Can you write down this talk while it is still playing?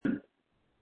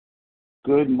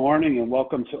Good morning and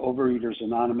welcome to Overeaters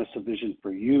Anonymous, A Vision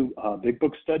for You Big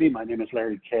Book Study. My name is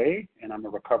Larry Kay and I'm a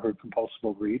recovered compulsive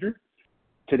overeater.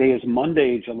 Today is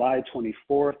Monday, July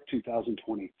 24th,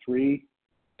 2023.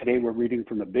 Today we're reading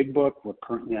from the Big Book. We're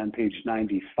currently on page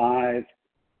 95.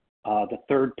 The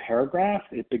third paragraph,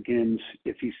 it begins,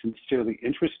 if he's sincerely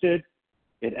interested.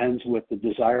 It ends with the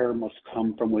desire must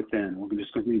come from within. We're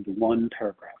just going to read the one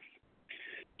paragraph.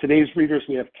 Today's readers,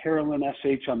 we have Carolyn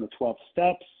S.H. on the 12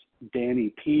 steps,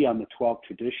 Danny P. on the 12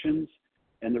 traditions,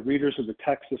 and the readers of the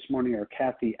text this morning are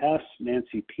Kathy S.,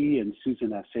 Nancy P., and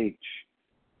Susan S.H.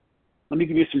 Let me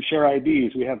give you some share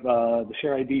IDs. We have the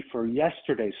share ID for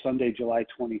yesterday, Sunday, July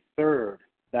 23rd.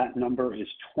 That number is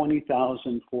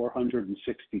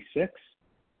 20,466.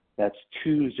 That's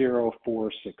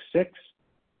 20466.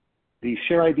 The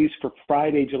share IDs for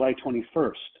Friday, July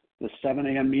 21st, the 7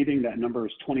 a.m. meeting, that number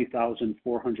is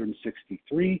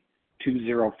 20,463,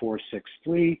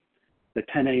 20463. The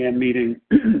 10 a.m. meeting,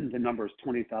 the number is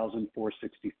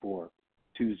 20,464,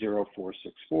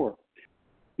 20464.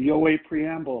 The OA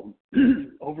Preamble,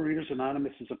 Overeaters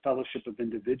Anonymous is a fellowship of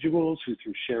individuals who,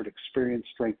 through shared experience,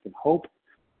 strength, and hope,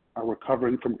 are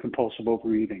recovering from compulsive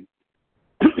overeating.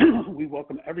 We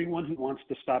welcome everyone who wants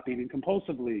to stop eating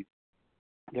compulsively.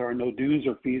 There are no dues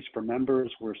or fees for members.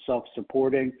 We're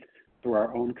self-supporting through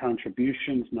our own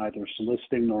contributions, neither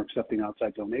soliciting nor accepting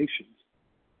outside donations.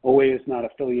 OA is not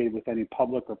affiliated with any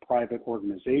public or private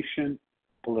organization,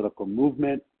 political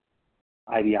movement,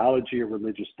 ideology, or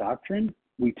religious doctrine.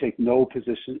 We take no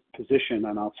position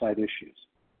on outside issues.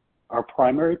 Our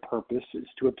primary purpose is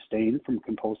to abstain from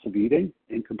compulsive eating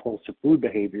and compulsive food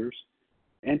behaviors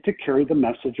and to carry the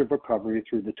message of recovery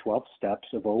through the 12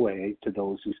 steps of OA to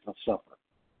those who still suffer.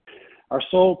 Our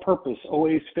sole purpose,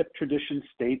 OA's fifth tradition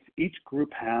states, each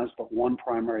group has but one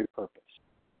primary purpose: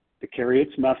 to carry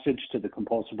its message to the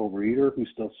compulsive overeater who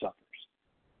still suffers.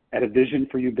 At A Vision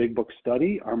for You Big Book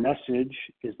Study, our message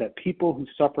is that people who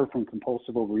suffer from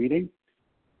compulsive overeating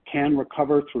can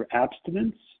recover through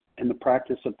abstinence and the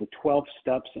practice of the 12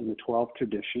 steps and the 12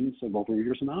 traditions of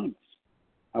Overeaters Anonymous.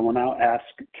 I will now ask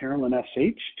Carolyn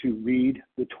S.H. to read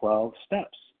the 12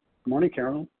 steps. Good morning,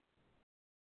 Carolyn.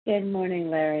 Good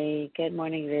morning, Larry. Good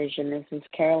morning, Vision. This is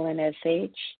Carolyn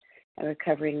S.H., a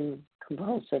recovering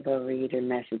compulsive overeater in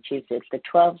Massachusetts. The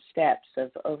 12 steps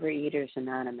of Overeaters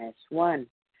Anonymous. 1,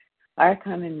 our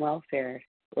common welfare.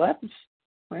 Whoops,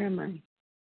 where am I?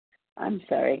 I'm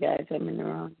sorry, guys, I'm in the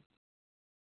wrong.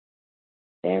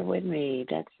 Bear with me.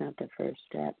 That's not the first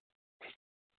step.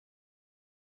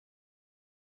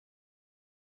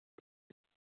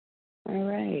 All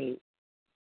right.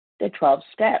 The 12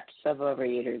 steps of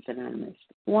Overeaters Anonymous.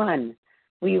 1,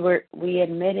 we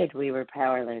admitted we were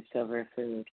powerless over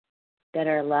food, that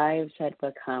our lives had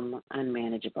become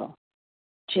unmanageable.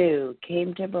 2,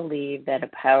 came to believe that a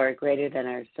power greater than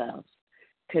ourselves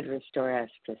could restore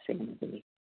us to sanity.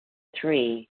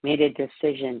 3, made a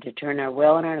decision to turn our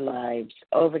will and our lives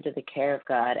over to the care of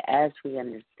God as we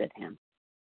understood Him.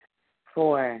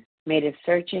 4, made a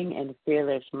searching and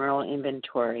fearless moral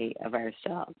inventory of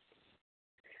ourselves.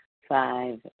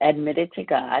 5, admitted to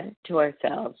God, to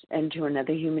ourselves, and to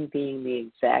another human being the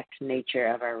exact nature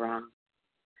of our wrong.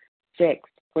 6,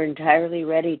 we're entirely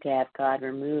ready to have God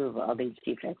remove all these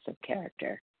defects of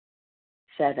character.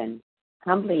 7,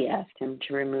 humbly asked Him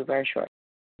to remove our shortcomings.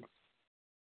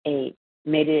 8,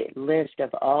 made a list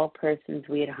of all persons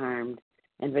we had harmed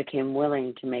and became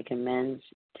willing to make amends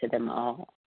to them all.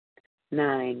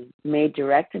 9, made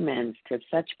direct amends to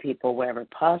such people wherever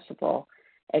possible,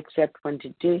 except when to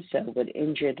do so would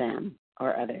injure them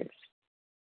or others.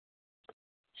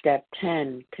 Step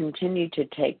 10, continued to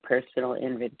take personal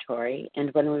inventory,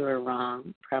 and when we were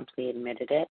wrong, promptly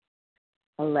admitted it.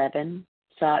 11,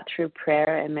 sought through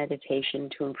prayer and meditation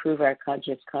to improve our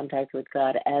conscious contact with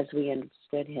God as we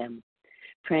understood Him,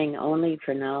 praying only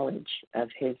for knowledge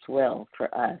of His will for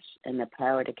us and the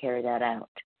power to carry that out.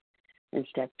 And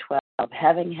step 12,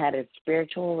 having had a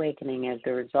spiritual awakening as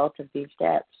a result of these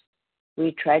steps,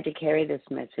 we tried to carry this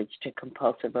message to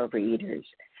compulsive overeaters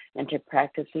and to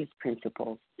practice these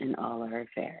principles in all our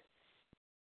affairs.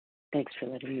 Thanks for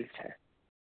letting me, sir.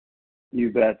 You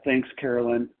bet. Thanks,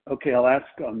 Carolyn. Okay, I'll ask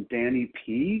Danny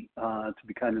P. To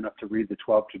be kind enough to read the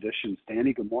 12 traditions.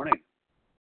 Danny, good morning.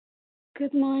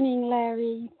 Good morning,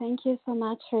 Larry. Thank you so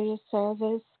much for your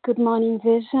service. Good morning,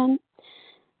 Vision.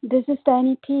 This is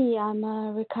Danny P. I'm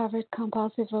a recovered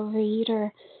compulsive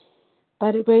overeater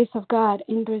by the grace of God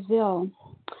in Brazil.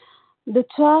 The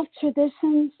 12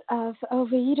 traditions of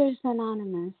Overeaters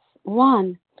Anonymous.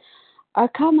 1, our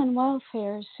common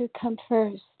welfare should come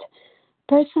first.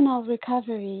 Personal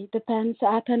recovery depends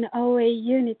upon OA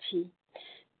unity.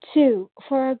 2.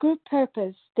 For our group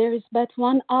purpose, there is but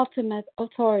one ultimate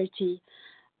authority,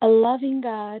 a loving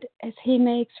God as he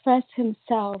may express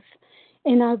himself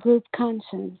in our group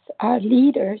conscience. Our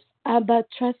leaders are but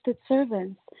trusted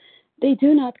servants. They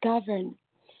do not govern.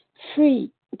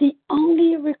 3. The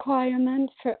only requirement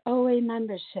for OA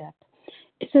membership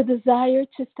is a desire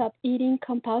to stop eating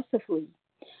compulsively.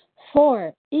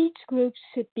 4. Each group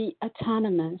should be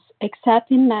autonomous,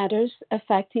 except in matters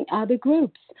affecting other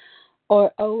groups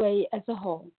or OA as a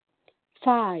whole.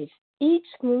 5. Each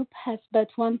group has but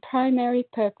one primary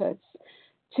purpose,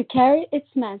 to carry its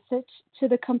message to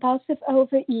the compulsive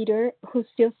overeater who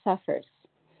still suffers.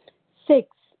 6.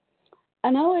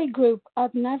 An OA group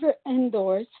ought never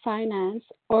endorse, finance,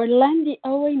 or lend the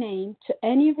OA name to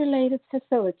any related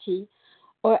facility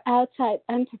or outside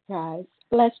enterprise,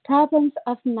 lest problems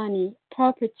of money,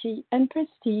 property, and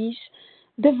prestige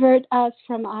divert us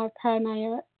from our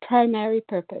primary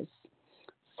purpose.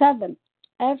 7.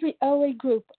 Every OA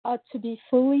group ought to be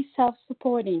fully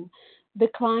self-supporting,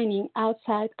 declining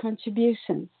outside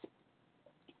contributions.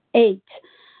 8.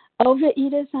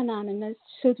 Overeaters Anonymous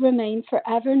should remain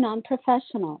forever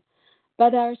non-professional,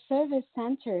 but our service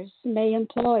centers may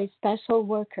employ special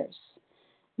workers.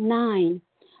 9.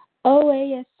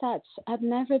 OA as such ought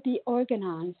never be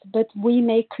organized, but we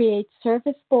may create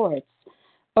service boards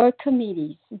or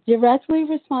committees directly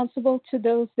responsible to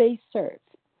those they serve.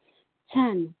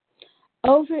 10.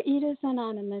 Overeaters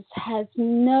Anonymous has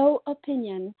no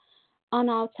opinion on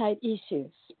outside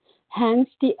issues. Hence,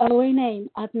 the OA name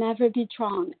ought never be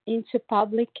drawn into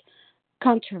public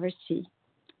controversy.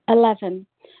 11.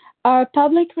 Our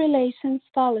public relations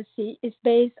policy is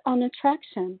based on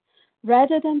attraction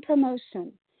rather than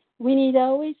promotion. We need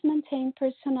always maintain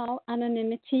personal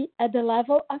anonymity at the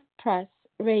level of press,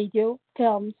 radio,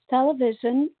 films,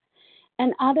 television,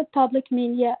 and other public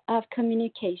media of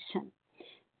communication.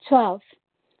 12.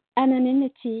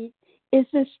 Anonymity is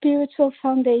the spiritual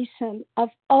foundation of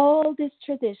all these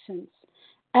traditions,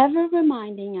 ever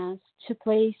reminding us to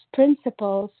place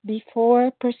principles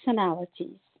before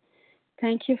personalities.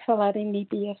 Thank you for letting me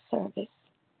be of service.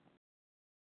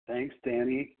 Thanks,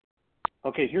 Danny.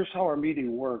 Okay, here's how our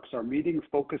meeting works. Our meeting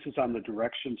focuses on the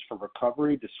directions for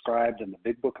recovery described in the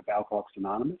Big Book of Alcoholics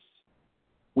Anonymous.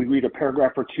 We read a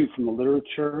paragraph or two from the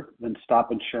literature, then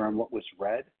stop and share on what was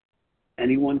read.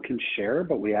 Anyone can share,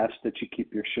 but we ask that you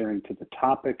keep your sharing to the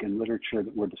topic and literature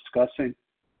that we're discussing,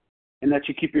 and that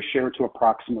you keep your share to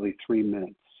approximately 3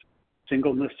 minutes.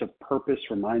 Singleness of purpose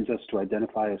reminds us to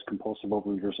identify as compulsive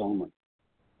overeaters only.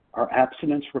 Our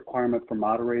abstinence requirement for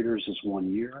moderators is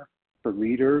 1 year. For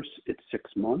readers, it's 6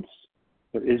 months.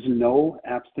 There is no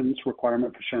abstinence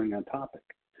requirement for sharing on topic.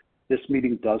 This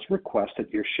meeting does request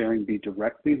that your sharing be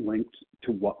directly linked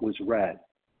to what was read,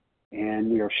 and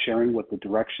we are sharing what the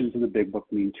directions in the Big Book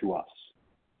mean to us.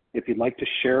 If you'd like to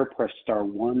share, press star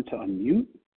 1 to unmute.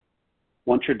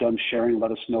 Once you're done sharing,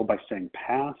 let us know by saying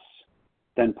pass,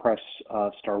 then press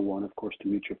star 1, of course, to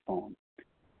mute your phone.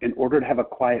 In order to have a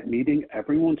quiet meeting,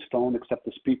 everyone's phone except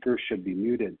the speaker should be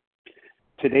muted.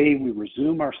 Today, we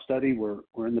resume our study.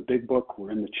 We're in the Big Book. We're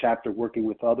in the chapter Working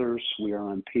with Others. We are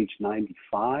on page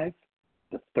 95,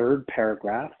 the 3rd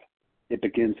paragraph. It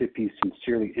begins, if he's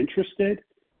sincerely interested.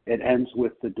 It ends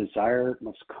with the desire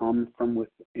must come from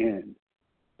within.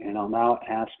 And I'll now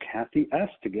ask Kathy S.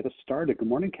 to get us started. Good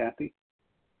morning, Kathy.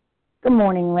 Good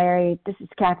morning, Larry. This is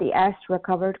Kathy S.,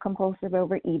 recovered compulsive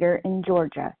overeater in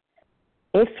Georgia.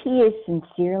 If he is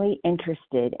sincerely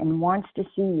interested and wants to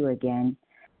see you again,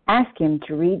 ask him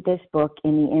to read this book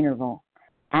in the interval.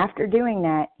 After doing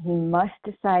that, he must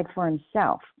decide for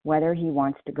himself whether he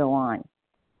wants to go on.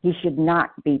 He should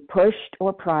not be pushed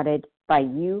or prodded by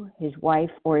you, his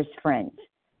wife, or his friends.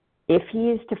 If he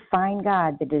is to find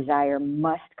God, the desire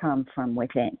must come from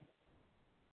within.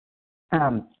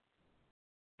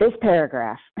 This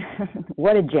paragraph,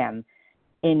 what a gem.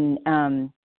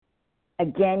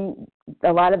 Again,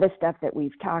 a lot of the stuff that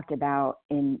we've talked about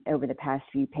over the past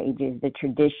few pages, the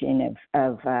tradition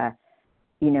of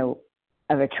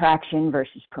attraction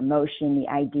versus promotion, the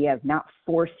idea of not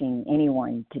forcing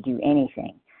anyone to do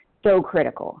anything, so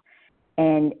critical.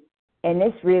 And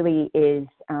this really is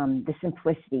the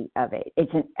simplicity of it.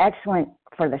 It's an excellent,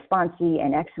 for the sponsee,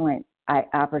 an excellent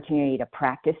opportunity to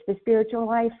practice the spiritual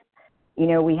life. You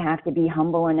know, we have to be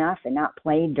humble enough and not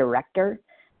play director,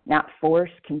 not force,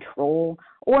 control,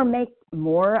 or make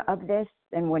more of this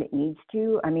than what it needs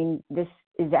to. I mean, this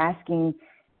is asking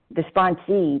the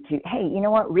sponsee to, hey, you know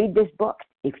what, read this book.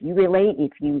 If you relate,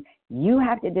 you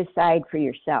have to decide for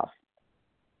yourself.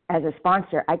 As a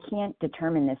sponsor, I can't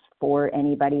determine this for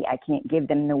anybody. I can't give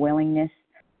them the willingness.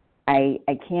 I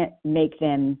can't make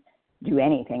them do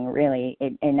anything really.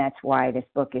 And that's why this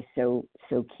book is so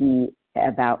key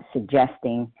about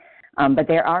suggesting. But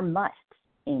there are musts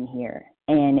in here,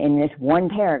 and in this one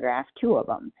paragraph, 2 of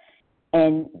them.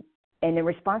 And the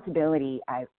responsibility,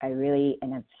 I really,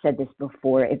 and I've said this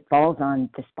before, it falls on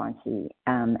the sponsee.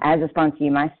 As a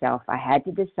sponsee myself, I had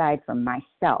to decide for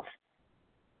myself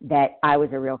that I was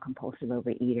a real compulsive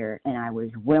overeater, and I was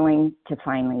willing to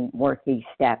finally work these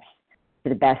steps to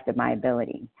the best of my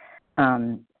ability.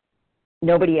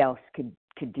 Nobody else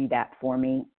could do that for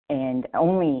me, and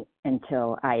only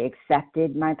until I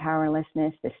accepted my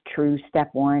powerlessness, this true step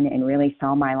 1, and really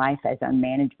saw my life as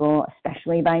unmanageable,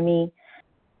 especially by me,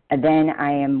 then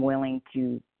I am willing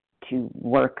to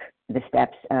work the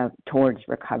steps towards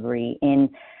recovery. And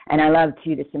I love,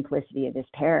 too, the simplicity of this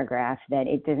paragraph, that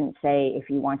it doesn't say if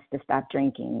he wants to stop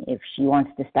drinking, if she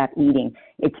wants to stop eating.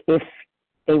 It's if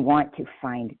they want to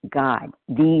find God,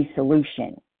 the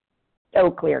solution.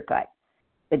 So clear-cut.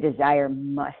 The desire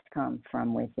must come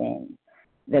from within.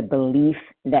 The belief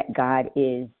that God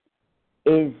is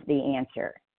the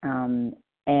answer. And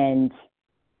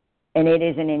it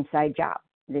is an inside job.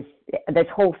 This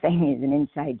whole thing is an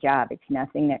inside job. It's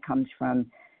nothing that comes from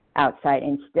outside,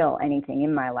 and still anything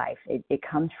in my life. It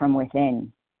comes from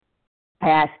within. I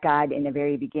asked God in the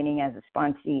very beginning as a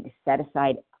sponsee to set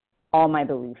aside all my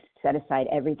beliefs, set aside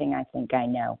everything I think I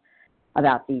know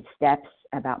about these steps,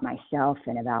 about myself,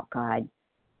 and about God,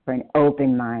 for an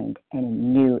open mind and a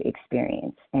new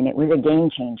experience. And it was a game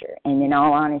changer. And in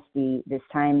all honesty, this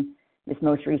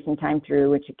most recent time through,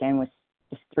 which again was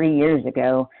just 3 years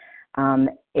ago,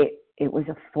 it was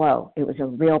a flow. It was a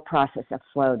real process of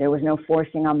flow. There was no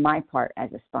forcing on my part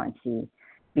as a sponsee,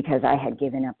 because I had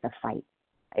given up the fight.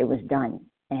 It was done.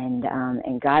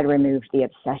 And God removed the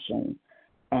obsession,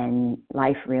 and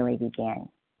life really began.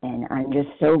 And I'm just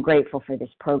so grateful for this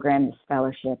program, this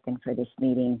fellowship, and for this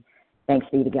meeting. Thanks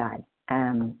be to God.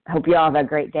 Hope you all have a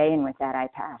great day, and with that, I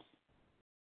pass.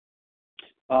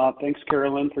 Thanks,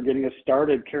 Carolyn, for getting us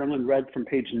started. Carolyn read from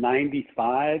page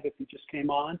 95, if you just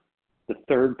came on, the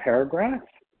 3rd paragraph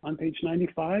on page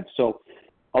 95. So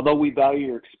although we value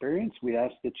your experience, we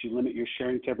ask that you limit your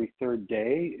sharing to every 3rd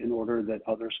day in order that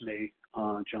others may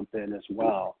jump in as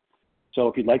well. So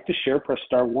if you'd like to share, press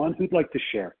star 1. Who'd like to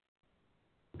share?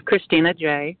 Christina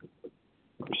J.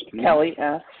 Christina. Kelly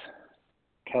S.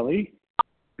 Kelly.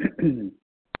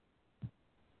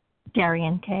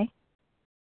 Darian K.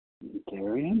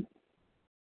 Darian.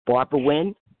 Barbara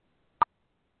Wynn.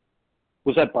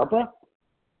 Was that Barbara?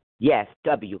 Yes,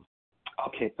 W.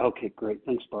 Okay, great.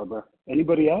 Thanks, Barbara.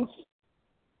 Anybody else?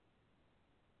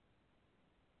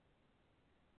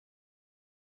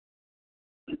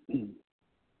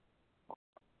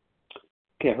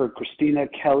 Okay, I heard Christina,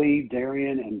 Kelly,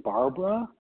 Darian, and Barbara.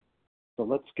 So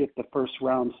let's get the first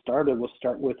round started. We'll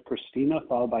start with Christina,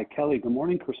 followed by Kelly. Good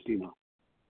morning, Christina.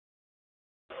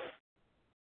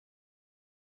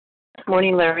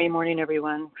 Morning, Larry. Morning,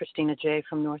 everyone. Christina J.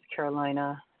 from North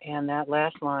Carolina. And that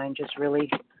last line just really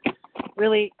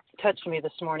touched me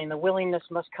this morning. The willingness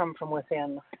must come from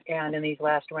within. And in these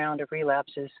last round of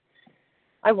relapses,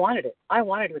 I wanted it. I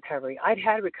wanted recovery. I'd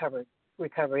had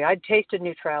recovery. I'd tasted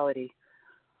neutrality.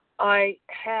 I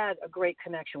had a great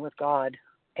connection with God.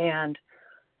 And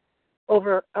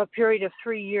over a period of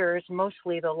 3 years,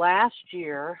 mostly the last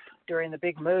year during the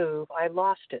big move, I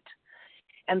lost it.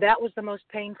 And that was the most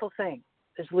painful thing,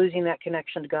 is losing that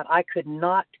connection to God. I could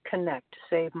not connect to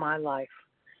save my life.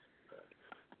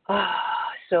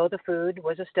 So the food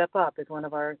was a step up, as one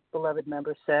of our beloved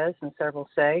members says, and several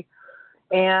say.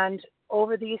 And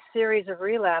over these series of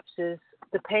relapses,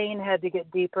 the pain had to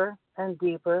get deeper and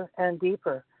deeper and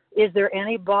deeper. Is there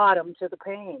any bottom to the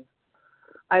pain?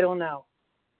 I don't know.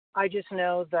 I just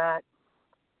know that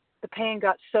the pain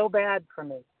got so bad for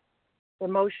me,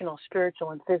 emotional, spiritual,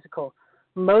 and physical,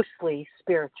 mostly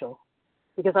spiritual,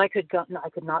 because I could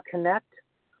not connect.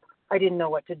 I didn't know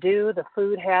what to do. The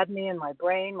food had me in my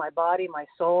brain, my body, my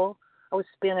soul. I was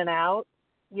spinning out,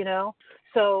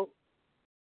 So,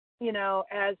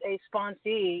 as a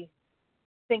sponsee,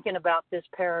 thinking about this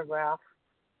paragraph,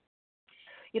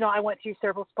 I went through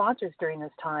several sponsors during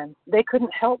this time. They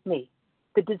couldn't help me.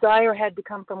 The desire had to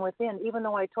come from within. Even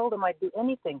though I told them I'd do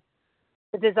anything,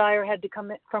 the desire had to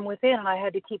come from within, and I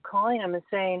had to keep calling them and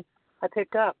saying, I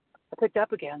picked up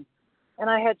again. And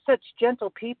I had such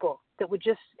gentle people that would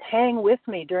just hang with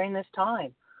me during this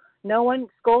time. No one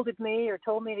scolded me or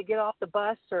told me to get off the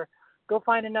bus or go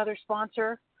find another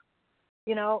sponsor,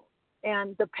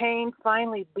 and the pain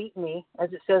finally beat me,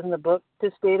 as it says in the book, to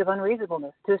a state of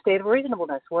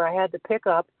reasonableness, where I had to pick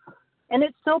up. And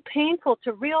it's so painful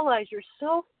to realize you're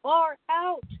so far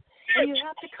out and you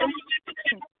have to come.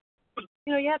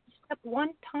 you have to step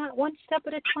one step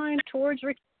at a time towards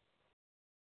recovery.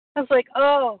 I was like,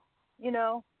 oh,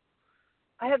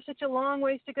 I have such a long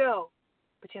ways to go.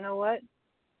 But you know what? It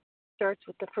starts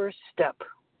with the first step.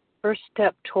 First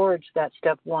step towards that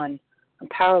step one. I'm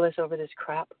powerless over this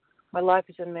crap. My life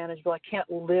is unmanageable. I can't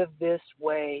live this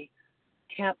way.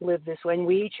 And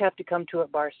we each have to come to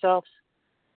it by ourselves.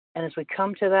 And as we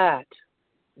come to that,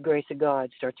 the grace of God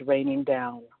starts raining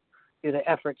down through the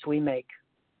efforts we make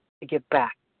to get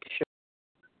back to sugar.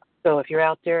 So if you're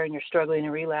out there and you're struggling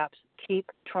in relapse, keep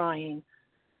trying.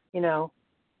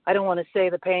 I don't want to say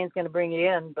the pain's going to bring you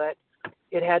in, but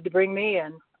it had to bring me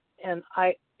in. And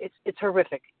it's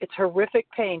horrific. It's horrific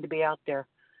pain to be out there.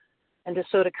 And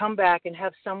to come back and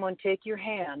have someone take your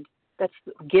hand, that's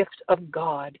the gift of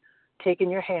God, taking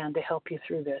your hand to help you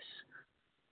through this.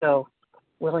 So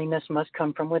willingness must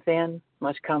come from within,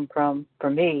 must come from, for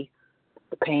me,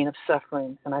 the pain of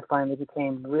suffering. And I finally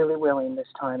became really willing this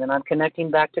time. And I'm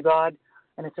connecting back to God,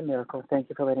 and it's a miracle. Thank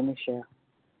you for letting me share.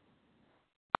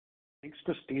 Thanks,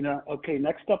 Christina. Okay,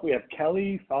 next up we have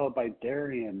Kelly, followed by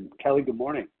Darian. Kelly, good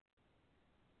morning.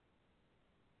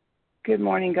 Good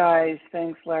morning, guys.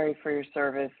 Thanks, Larry, for your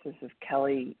service. This is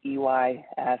Kelly,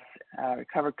 EYS,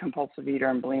 recovered compulsive eater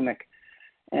and bulimic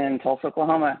in Tulsa,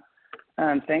 Oklahoma.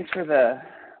 Thanks for the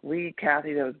read,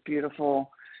 Kathy. That was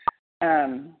beautiful.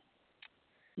 I'm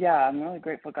really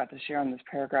grateful I got to share on this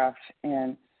paragraph.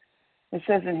 And it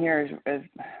says in here, as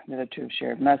the other two have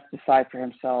shared, must decide for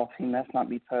himself. He must not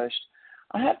be pushed.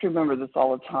 I have to remember this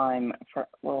all the time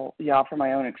for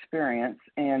my own experience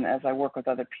and as I work with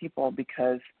other people,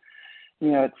 because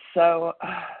it's so,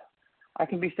 I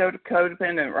can be so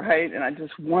codependent, right? And I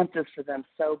just want this for them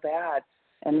so bad.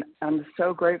 And I'm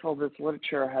so grateful this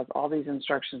literature has all these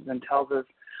instructions and tells us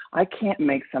I can't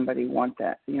make somebody want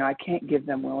that. I can't give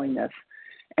them willingness.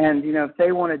 And, if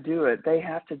they want to do it, they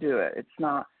have to do it. It's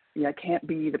not, I can't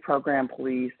be the program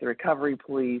police, the recovery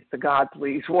police, the God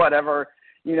police, whatever.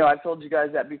 I've told you guys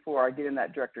that before. I get in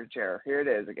that director chair. Here it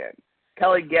is again.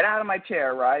 Kelly, get out of my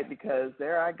chair, right? Because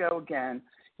there I go again.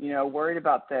 Worried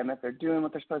about them if they're doing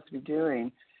what they're supposed to be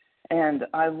doing. And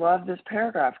I love this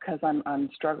paragraph because I'm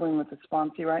struggling with the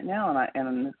sponsee right now, and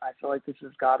I feel like this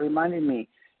is God reminding me,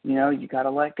 you got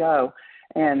to let go.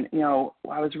 And,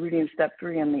 I was reading step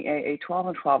 3 in the AA 12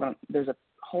 and 12, and there's a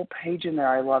whole page in there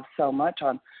I love so much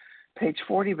on page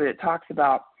 40, but it talks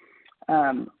about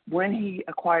when he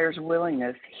acquires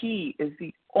willingness, he is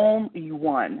the only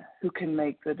one who can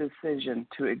make the decision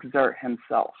to exert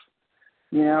himself.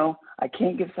 I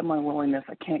can't give someone willingness.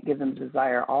 I can't give them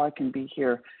desire. All I can be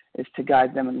here is to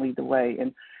guide them and lead the way.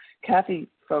 And Kathy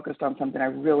focused on something I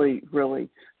really, really,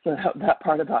 so that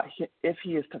part about if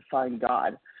he is to find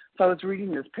God. So I was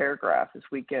reading this paragraph this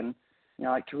weekend. I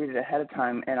like to read it ahead of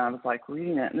time, and I was like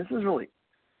reading it, and this is really,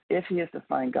 if he is to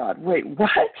find God. Wait, what?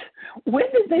 When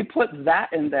did they put that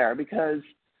in there? Because,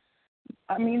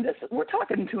 we're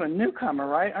talking to a newcomer,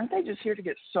 right? Aren't they just here to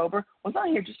get sober? Was I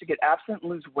here just to get absent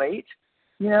and lose weight?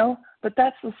 But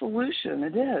that's the solution.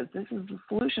 It is. This is the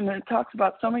solution. And it talks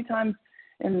about so many times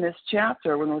in this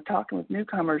chapter when we're talking with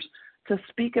newcomers to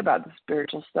speak about the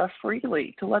spiritual stuff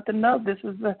freely, to let them know this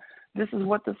is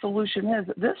what the solution is.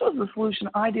 This was the solution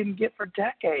I didn't get for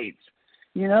decades,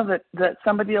 that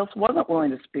somebody else wasn't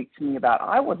willing to speak to me about.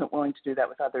 I wasn't willing to do that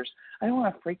with others. I didn't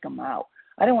want to freak them out.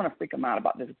 I didn't want to freak them out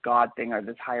about this God thing or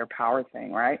this higher power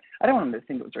thing, right? I didn't want them to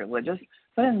think it was religious,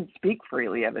 so I didn't speak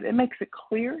freely of it. It makes it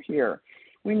clear here.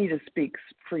 We need to speak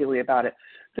freely about it.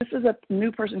 This is a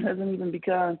new person who hasn't even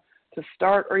begun to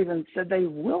start or even said they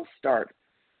will start.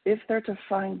 If they're to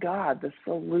find God, the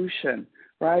solution,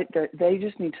 right? They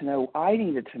just need to know. I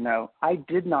needed to know. I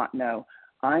did not know.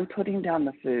 I'm putting down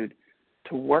the food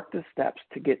to work the steps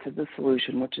to get to the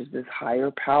solution, which is this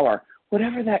higher power,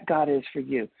 whatever that God is for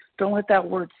you. Don't let that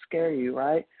word scare you,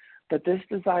 right? But this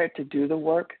desire to do the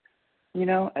work, as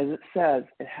it says,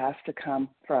 it has to come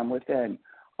from within.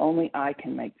 Only I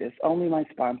can make this. Only my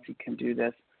sponsee can do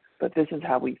this. But this is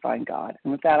how we find God.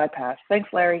 And with that, I pass. Thanks,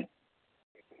 Larry.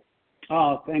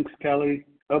 Oh, thanks, Kelly.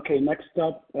 Okay, next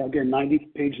up, again,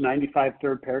 page 95,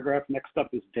 third paragraph. Next up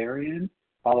is Darian,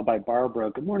 followed by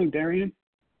Barbara. Good morning, Darian.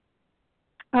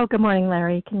 Oh, good morning,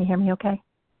 Larry. Can you hear me okay?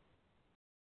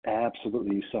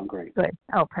 Absolutely. You sound great. Good.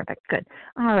 Oh, perfect. Good.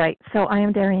 All right. So I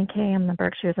am Darian Kay. I'm in the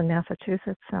Berkshires in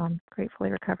Massachusetts.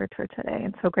 Gratefully recovered for today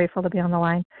and so grateful to be on the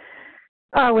line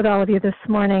with all of you this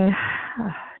morning.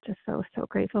 Just so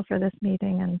grateful for this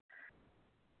meeting and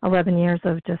 11 years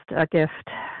of just a gift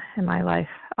in my life.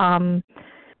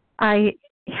 I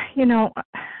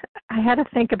had to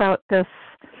think about this,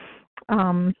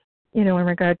 in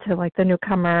regard to like the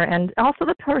newcomer and also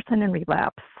the person in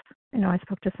relapse. I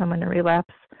spoke to someone in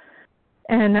relapse,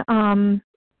 and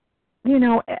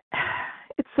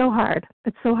it's so hard.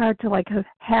 It's so hard to like have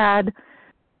had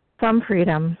some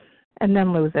freedom and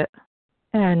then lose it,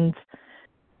 and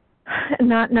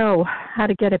not know how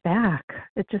to get it back.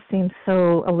 It just seems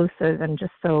so elusive and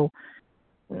just so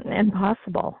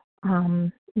impossible.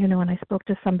 And I spoke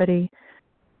to somebody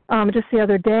just the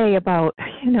other day about,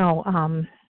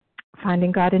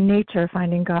 finding God in nature,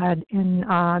 finding God in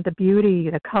the beauty,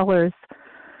 the colors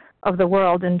of the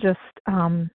world, and just,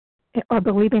 or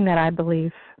believing that I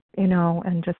believe,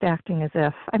 and just acting as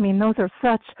if. I mean, those are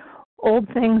such old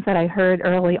things that I heard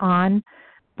early on,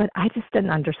 but I just didn't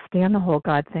understand the whole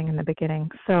God thing in the beginning.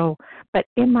 So, but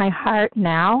in my heart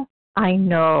now, I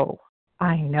know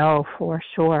for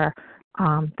sure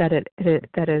that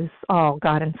is all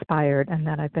God inspired, and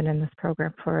that I've been in this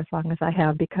program for as long as I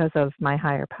have because of my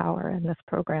higher power in this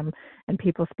program and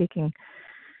people speaking,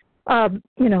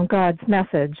 God's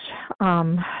message,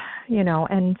 and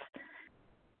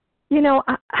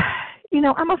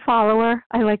I'm a follower.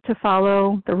 I like to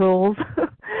follow the rules,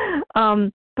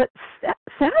 but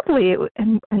sadly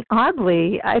and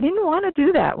oddly, I didn't want to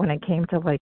do that when it came to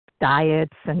like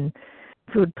diets and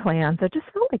food plans. I just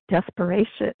felt like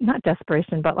not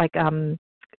desperation, but like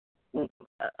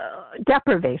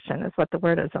deprivation is what the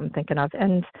word is I'm thinking of.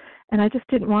 And I just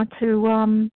didn't want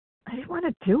to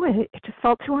do it. It just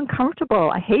felt too uncomfortable.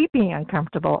 I hate being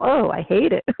uncomfortable. Oh, I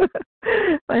hate it.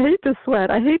 I hate to sweat.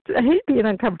 I hate being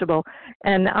uncomfortable.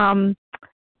 And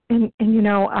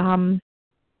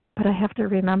but I have to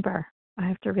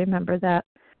remember that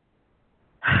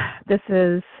this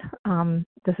is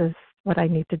what I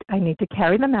need to. I need to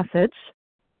carry the message,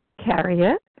 carry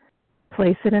it,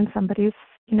 place it in somebody's,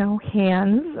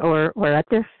 hands or at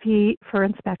their feet for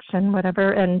inspection,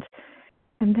 whatever, and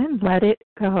then let it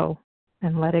go,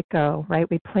 right?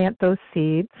 We plant those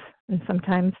seeds, and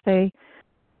sometimes they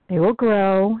will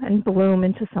grow and bloom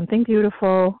into something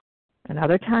beautiful, and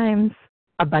other times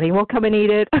a bunny will come and eat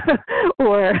it,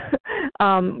 or,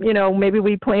 maybe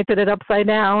we planted it upside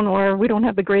down, or we don't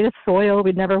have the greatest soil,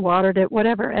 we never watered it,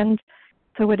 whatever. And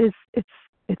so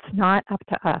it's not up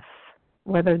to us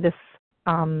whether this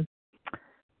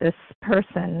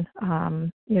person,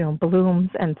 blooms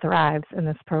and thrives in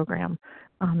this program.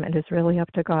 It is really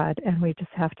up to God, and we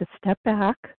just have to step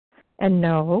back and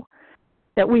know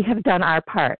that we have done our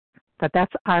part,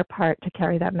 that's our part to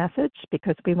carry that message,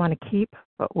 because we want to keep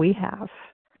what we have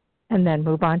and then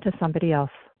move on to somebody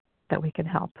else that we can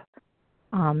help.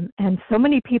 And so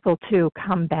many people, too,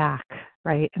 come back,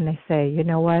 right, and they say, you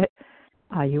know what,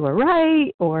 you were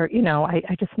right, or,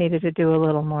 I just needed to do a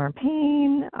little more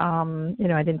pain.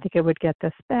 I didn't think it would get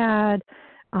this bad.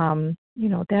 Those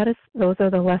are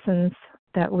the lessons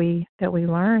that we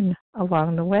learn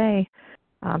along the way,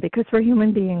 because we're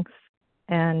human beings,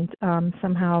 and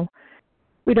somehow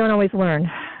we don't always learn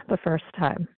the first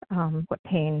time what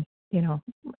pain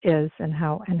is and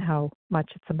how much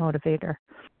it's a motivator.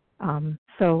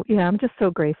 So I'm just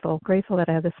so grateful that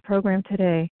I have this program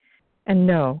today, and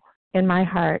know in my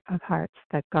heart of hearts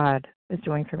that God is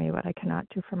doing for me what I cannot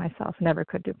do for myself, never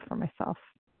could do for myself.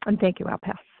 And thank you. I'll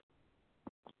pass.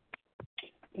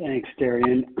 Thanks,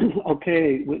 Darian.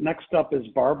 Okay, next up is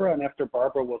Barbara, and after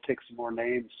Barbara, we'll take some more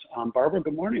names. Barbara,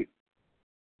 good morning.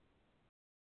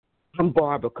 I'm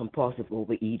Barbara, compulsive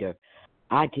overeater.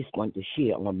 I just want to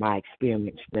share on my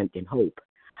experience, strength, and hope.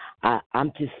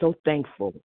 I'm just so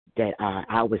thankful that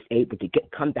I was able to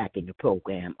come back in the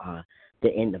program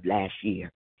the end of last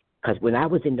year. Because when I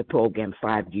was in the program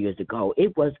 5 years ago,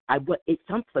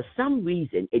 for some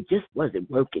reason, it just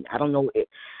wasn't working. I don't know.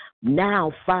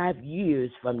 Now, 5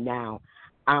 years from now,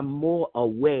 I'm more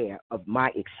aware of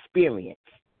my experience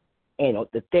and of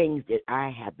the things that I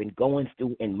have been going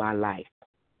through in my life.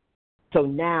 So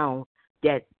now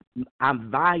that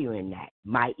I'm valuing that,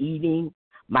 my eating,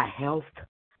 my health,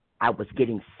 I was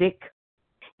getting sick,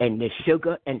 and the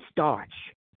sugar and starch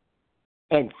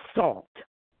and salt.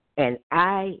 And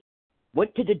I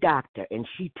went to the doctor, and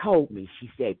she told me, she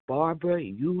said, Barbara,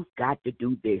 you've got to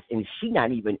do this. And she's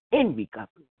not even in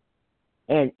recovery.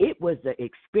 And it was an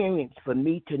experience for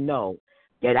me to know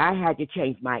that I had to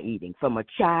change my eating. From a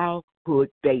childhood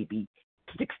baby,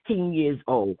 16 years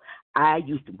old, I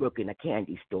used to work in a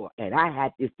candy store, and I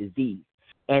had this disease.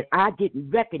 And I didn't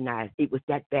recognize it was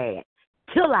that bad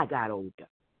till I got older.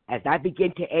 As I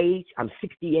begin to age, I'm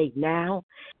 68 now,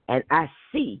 and I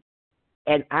see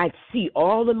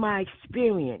all of my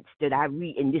experience that I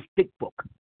read in this big book,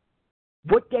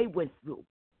 what they went through.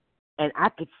 And I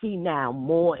could see now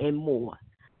more and more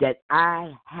that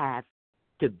I have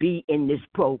to be in this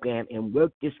program and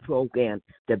work this program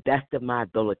the best of my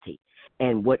ability.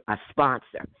 and with a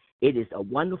sponsor. It is a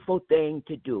wonderful thing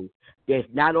to do. There's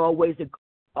not always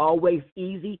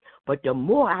easy, but the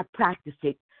more I practice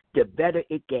it, the better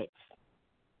it gets.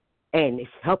 And it's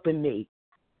helping me.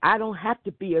 I don't have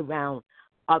to be around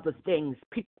other things,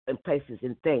 people and places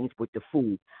and things with the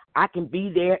food. I can be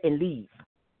there and leave.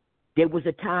 There was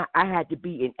a time I had to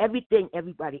be in everything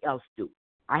everybody else do.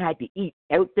 I had to eat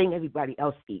everything everybody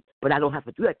else eat, but I don't have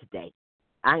to do that today.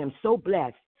 I am so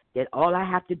blessed that all I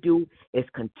have to do is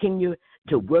continue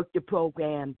to work the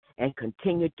program and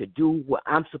continue to do what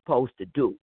I'm supposed to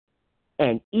do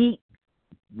and eat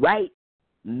right,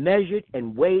 measured,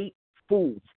 and weighed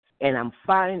foods. And I'm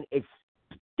finding it's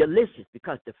delicious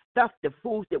because the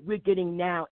foods that we're getting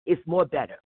now is more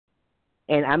better.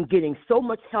 And I'm getting so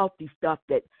much healthy stuff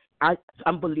that it's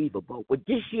unbelievable. With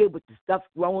this year, with the stuff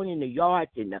growing in the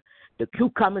yards and the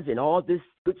cucumbers and all this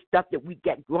good stuff that we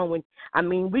get growing, I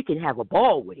mean, we can have a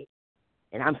ball with it.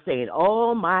 And I'm saying,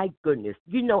 oh, my goodness.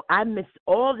 You know, I missed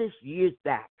all this years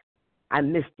back. I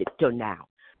missed it till now.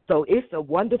 So it's a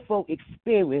wonderful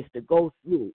experience to go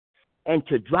through and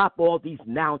to drop all these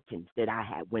mountains that I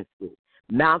had went through.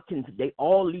 Mountains, they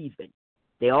all leaving.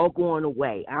 They all going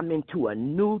away. I'm into a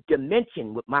new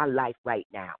dimension with my life right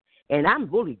now. And I'm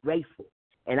really grateful.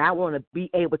 And I want to be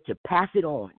able to pass it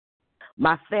on.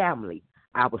 My family,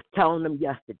 I was telling them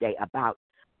yesterday about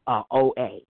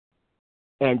OA.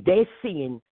 And they're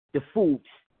seeing the foods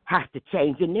have to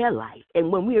change in their life.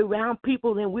 And when we're around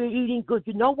people and we're eating good,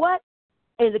 you know what?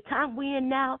 In the time we're in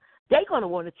now, they're going to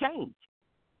want to change.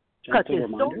 Because there's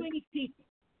so many people.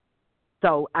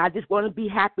 So I just want to be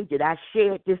happy that I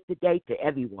shared this today to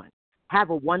everyone. Have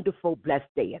a wonderful, blessed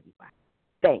day, everybody.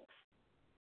 Thanks.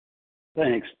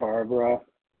 Thanks, Barbara.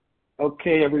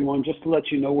 Okay, everyone, just to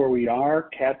let you know where we are,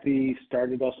 Kathy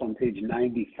started us on page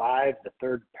 95, the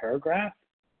third paragraph.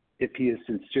 If he is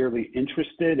sincerely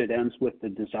interested, it ends with the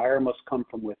desire must come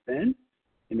from within.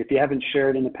 And if you haven't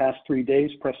shared in the past 3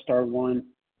 days, press *1,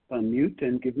 unmute,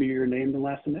 and give me your name and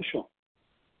last initial.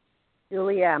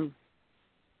 Julie M.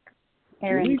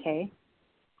 Erin K.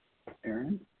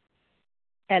 Erin.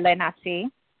 Elena C.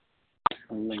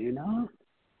 Elena.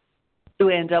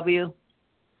 Sue-Ann W.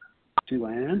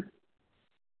 Sue-Ann.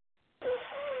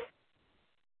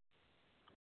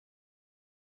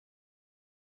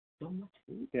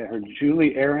 Yeah, her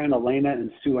Julie, Erin, Elena,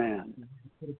 and Sue-Ann.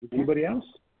 Anybody else?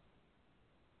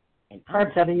 Barb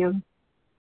W.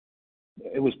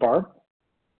 It was Barb?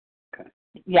 Okay.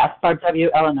 Yes, Barb W.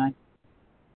 Illinois.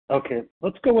 Okay,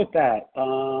 let's go with that.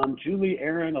 Julie,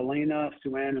 Erin, Elena,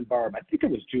 Sue-Ann, and Barb. I think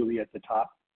it was Julie at the top.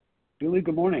 Julie,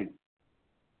 good morning.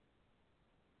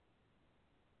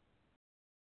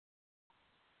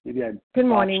 Maybe I Good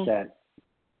morning. That.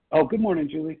 Oh, good morning,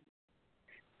 Julie.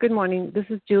 Good morning. This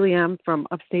is Julie M. from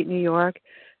upstate New York.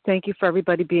 Thank you for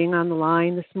everybody being on the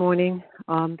line this morning.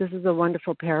 This is a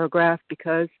wonderful paragraph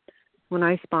because when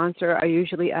I sponsor, I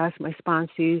usually ask my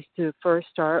sponsees to first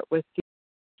start with,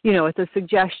 it's a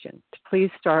suggestion to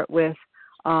please start with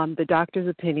the doctor's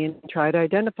opinion and try to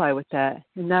identify with that.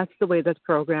 And that's the way this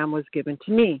program was given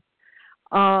to me.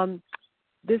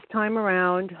 This time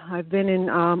around, I've been in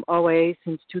OA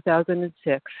since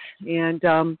 2006,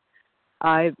 and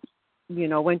I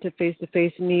went to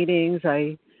face-to-face meetings.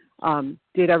 I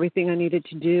did everything I needed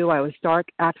to do. I was stark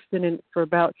abstinent for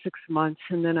about 6 months,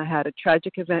 and then I had a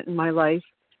tragic event in my life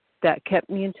that kept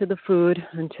me into the food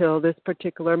until this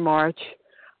particular March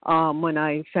when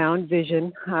I found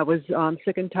vision. I was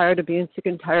sick and tired of being sick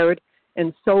and tired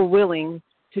and so willing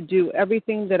to do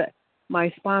everything that my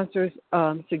sponsors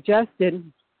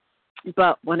suggested.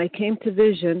 But when I came to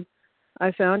vision,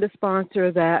 I found a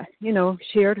sponsor that,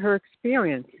 shared her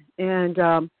experience.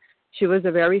 And she was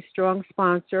a very strong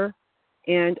sponsor,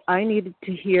 and I needed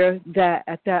to hear that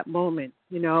at that moment.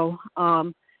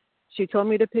 She told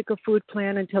me to pick a food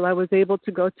plan until I was able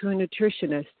to go to a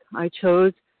nutritionist. I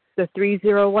chose the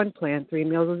 301 plan, 3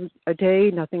 meals a day,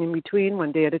 nothing in between,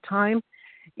 1 day at a time.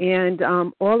 And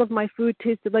all of my food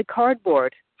tasted like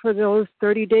cardboard for those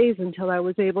 30 days until I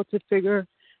was able to figure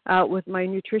out with my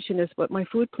nutritionist what my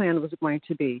food plan was going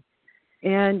to be.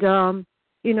 And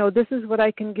this is what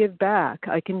I can give back.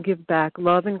 I can give back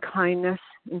love and kindness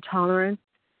and tolerance.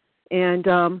 And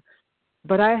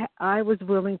but I was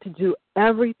willing to do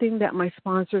everything that my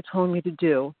sponsor told me to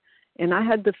do. And I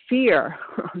had the fear.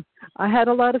 I had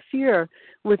a lot of fear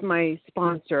with my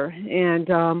sponsor.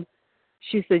 And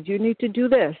she said, you need to do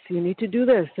this. You need to do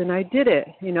this. And I did it,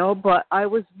 but I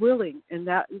was willing. And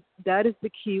that is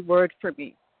the key word for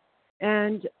me.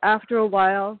 And after a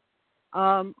while,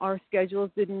 our schedules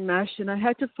didn't mesh, and I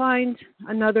had to find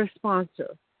another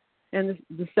sponsor. And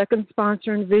the second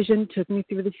sponsor in Vision took me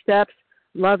through the steps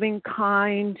loving,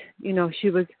 kind. She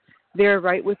was there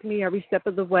right with me every step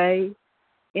of the way.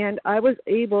 And I was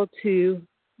able to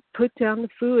put down the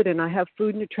food, and I have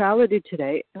food neutrality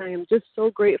today. And I am just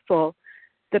so grateful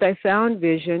that I found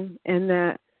Vision, and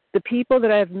that the people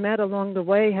that I've met along the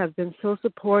way have been so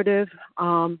supportive.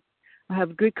 I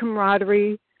have good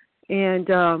camaraderie,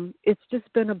 and it's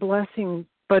just been a blessing.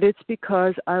 But it's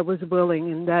because I was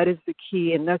willing, and that is the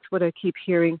key. And that's what I keep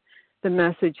hearing the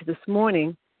message this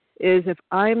morning is if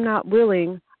I'm not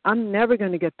willing, I'm never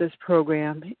going to get this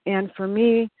program. And for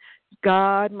me,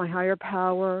 God, my higher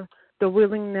power, the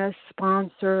willingness,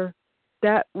 sponsor,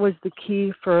 that was the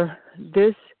key for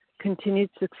this continued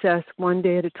success one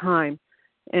day at a time.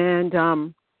 And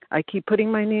I keep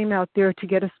putting my name out there to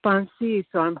get a sponsee,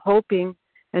 so I'm hoping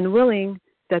and willing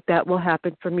that that will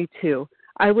happen for me too.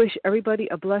 I wish everybody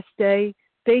a blessed day.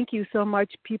 Thank you so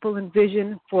much, People in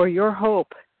Vision, for your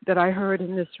hope that I heard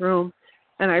in this room.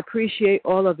 And I appreciate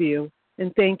all of you.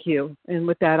 And thank you. And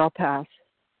with that, I'll pass.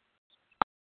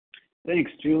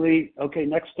 Thanks, Julie. Okay,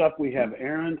 next up we have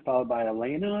Erin, followed by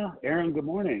Elena. Erin, good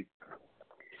morning.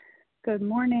 Good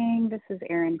morning. This is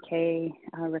Erin Kay,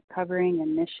 recovering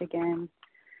in Michigan.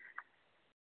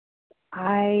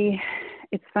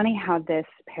 It's funny how this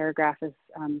paragraph is,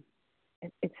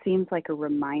 it seems like a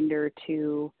reminder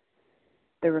to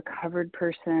the recovered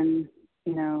person,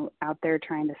 out there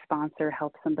trying to sponsor,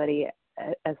 help somebody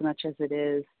as much as it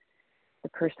is the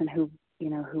person who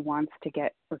wants to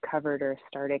get recovered or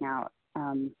starting out.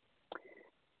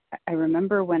 I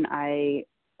remember when I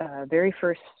very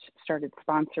first started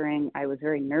sponsoring, I was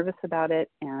very nervous about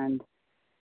it, and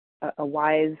a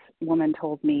wise woman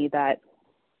told me that,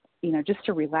 just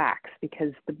to relax,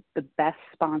 because the best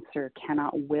sponsor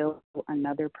cannot will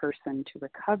another person to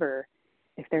recover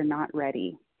if they're not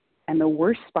ready. And the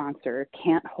worst sponsor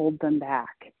can't hold them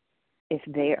back if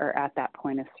they are at that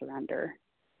point of surrender.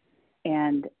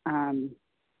 And, and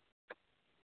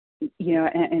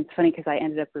it's funny because I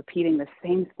ended up repeating the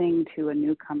same thing to a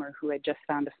newcomer who had just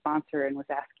found a sponsor and was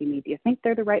asking me, do you think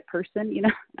they're the right person?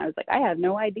 I was like, I have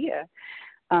no idea.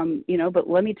 But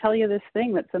let me tell you this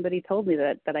thing that somebody told me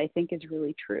that I think is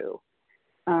really true.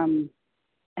 And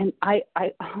I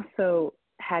also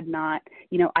had not,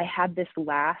 I had this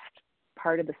last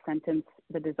part of the sentence,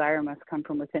 the desire must come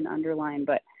from within, underlined,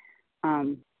 but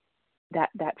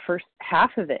that first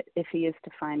half of it, if he is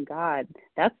to find God,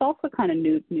 that's also kind of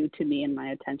new to me in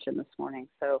my attention this morning.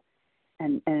 So,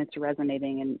 and it's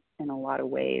resonating in a lot of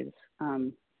ways,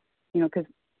 because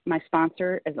my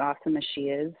sponsor, as awesome as she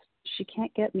is, she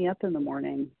can't get me up in the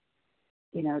morning,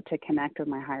 to connect with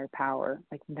my higher power.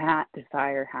 Like that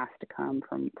desire has to come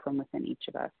from within each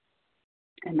of us.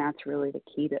 And that's really the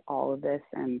key to all of this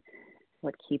and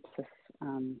what keeps us,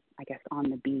 I guess, on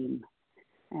the beam.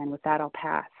 And with that, I'll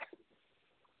pass.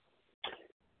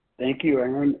 Thank you,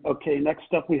 Erin. Okay,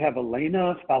 next up we have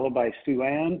Elena, followed by Sue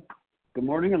Ann. Good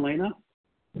morning, Elena.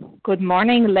 Good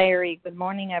morning, Larry. Good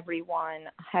morning, everyone.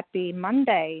 Happy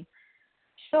Monday.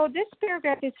 So this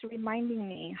paragraph is reminding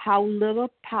me how little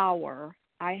power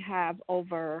I have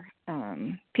over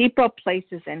people,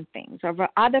 places, and things, over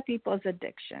other people's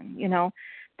addiction.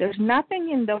 There's nothing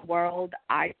in the world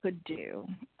I could do.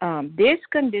 This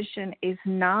condition is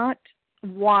not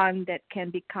one that can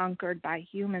be conquered by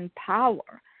human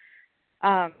power.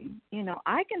 I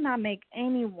cannot make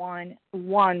anyone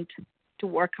want to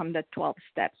work on the 12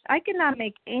 steps. I cannot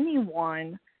make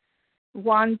anyone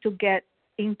want to get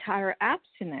entire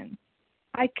abstinence.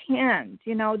 I can't.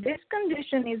 This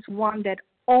condition is one that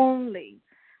only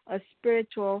a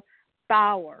spiritual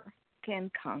power can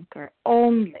conquer.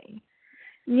 Only.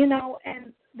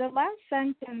 And the last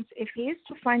sentence, if he is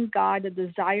to find God, the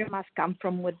desire must come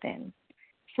from within.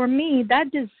 For me,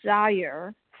 that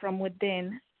desire from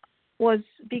within was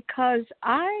because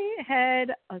I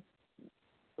had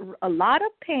a lot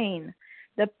of pain,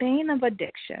 the pain of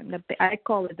addiction. I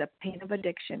call it the pain of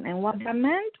addiction. And what that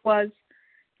meant was,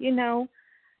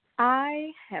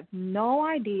 I have no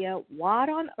idea what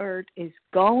on earth is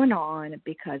going on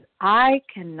because I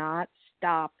cannot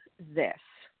stop this.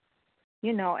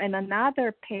 And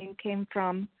another pain came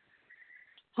from,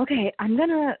 okay, I'm going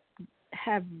to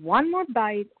have one more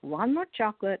bite, one more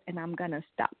chocolate, and I'm going to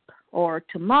stop. Or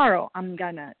tomorrow I'm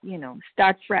going to,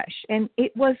 start fresh. And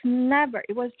it was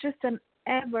just an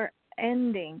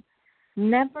never-ending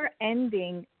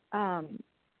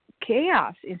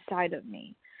chaos inside of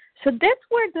me. So that's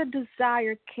where the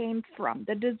desire came from,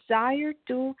 the desire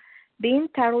to be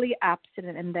entirely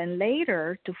abstinent and then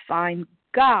later to find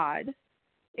God.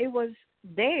 It was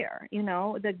there,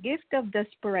 the gift of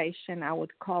desperation, I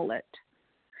would call it.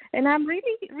 And I'm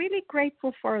really, really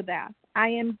grateful for that. I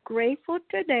am grateful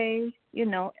today,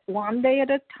 one day at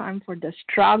a time for the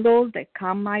struggles that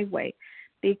come my way,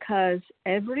 because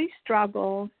every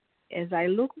struggle, as I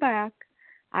look back,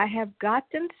 I have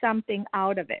gotten something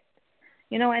out of it.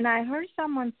 And I heard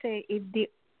someone say,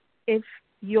 if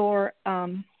your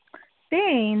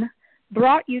pain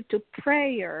brought you to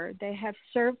prayer, they have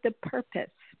served the purpose.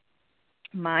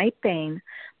 My pain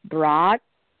brought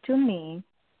to me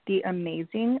the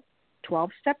amazing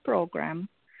 12-step program,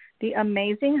 the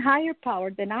amazing higher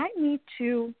power that I need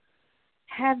to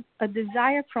have a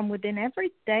desire from within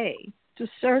every day to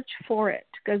search for it,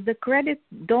 because the credits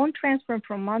don't transfer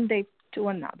from one day to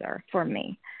another for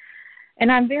me.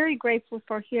 And I'm very grateful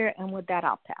for here, and with that,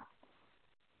 I'll pass.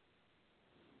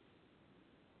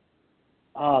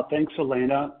 Thanks,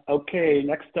 Elena. Okay,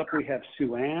 next up we have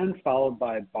Sue Ann, followed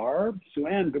by Barb. Sue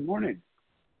Ann, good morning.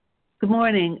 Good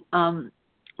morning.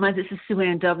 This is Sue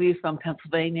Ann W. from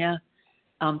Pennsylvania.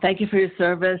 Thank you for your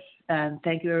service, and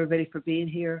thank you, everybody, for being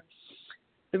here.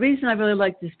 The reason I really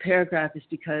like this paragraph is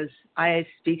because it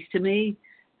speaks to me.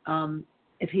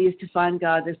 If he is to find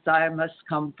God, the desire must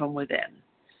come from within.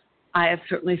 I have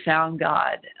certainly found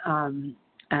God,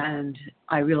 and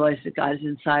I realize that God is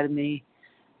inside of me.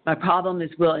 My problem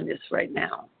is willingness right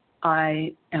now.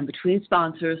 I am between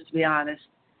sponsors, to be honest,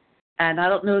 and I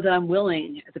don't know that I'm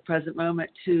willing at the present moment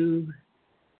to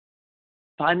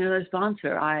find another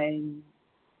sponsor.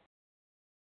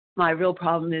 My real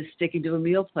problem is sticking to a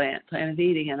meal plan of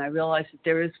eating, and I realize that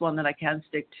there is one that I can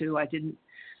stick to. I didn't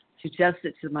suggest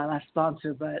it to my last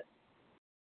sponsor, but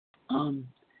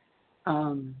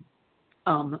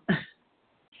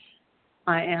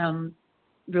I am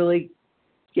really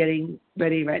getting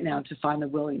ready right now to find the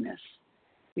willingness,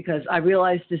 because I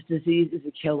realize this disease is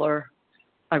a killer.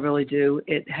 I really do.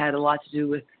 It had a lot to do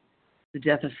with the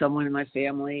death of someone in my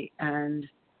family, and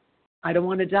I don't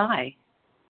want to die.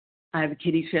 I have a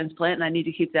kidney transplant, and I need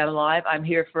to keep that alive. I'm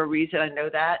here for a reason. I know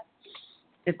that.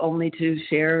 If only to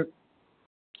share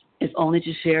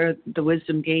the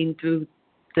wisdom gained through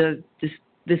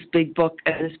this big book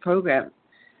and this program.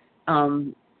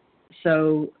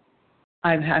 So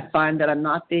I find that I'm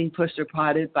not being pushed or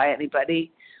prodded by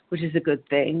anybody, which is a good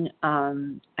thing.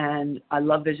 And I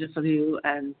love Vision for You,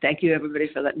 and thank you, everybody,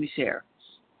 for letting me share.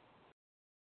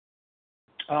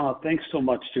 Thanks so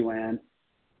much, Sue Ann.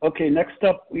 Okay, next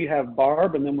up we have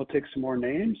Barb, and then we'll take some more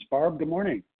names. Barb, good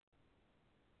morning.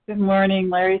 Good morning,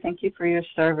 Larry. Thank you for your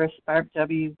service. Barb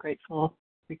W., grateful,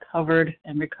 recovered,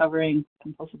 and recovering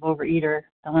compulsive overeater,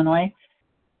 Illinois.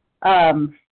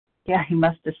 He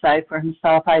must decide for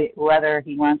himself whether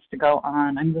he wants to go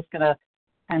on. I'm just going to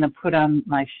kind of put on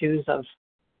my shoes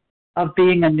of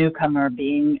being a newcomer,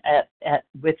 being at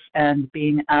wit's end,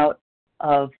 being out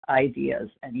of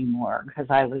ideas anymore, because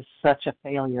I was such a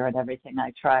failure at everything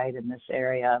I tried in this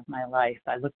area of my life.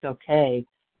 I looked okay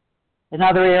in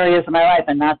other areas of my life,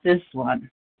 and not this one.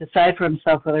 Decide for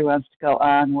himself whether he wants to go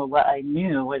on. Well, what I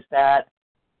knew was that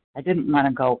I didn't want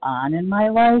to go on in my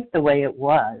life the way it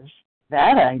was.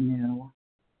 That I knew.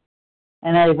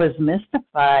 And I was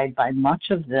mystified by much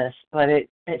of this, but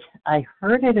I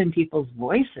heard it in people's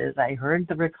voices. I heard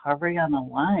the recovery on the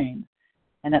line,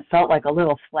 and it felt like a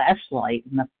little flashlight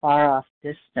in the far off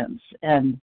distance.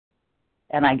 And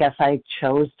I guess I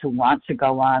chose to want to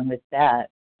go on with that.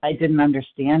 I didn't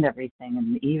understand everything,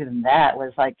 and even that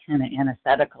was like kind of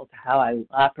antithetical to how I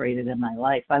operated in my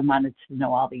life. I wanted to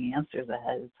know all the answers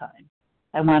ahead of time.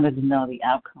 I wanted to know the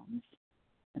outcomes.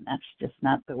 And that's just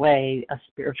not the way a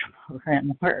spiritual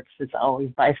program works. It's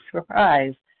always by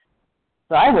surprise.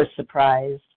 So I was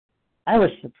surprised.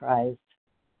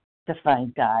 To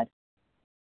find God.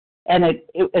 And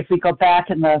if we go back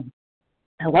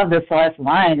I love this last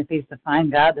line, if he's to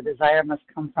find God, the desire must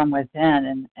come from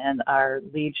within. And our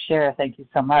lead share, thank you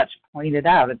so much, pointed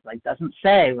out, it's like, doesn't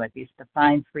say if he's to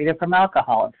find freedom from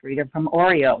alcohol or freedom from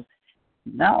Oreos.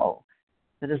 No.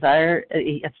 The desire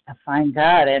is to find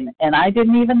God, and I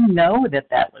didn't even know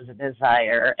that was a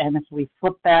desire. And if we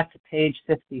flip back to page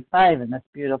 55 in this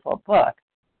beautiful book,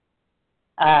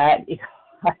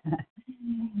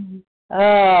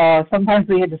 sometimes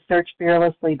we had to search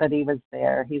fearlessly, but he was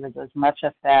there. He was as much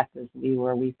a fact as we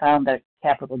were. We found a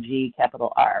capital G,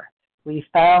 capital R. We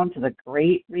found the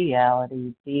great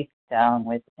reality deep down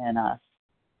within us.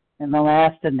 And the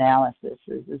last analysis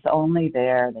is only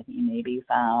there that he may be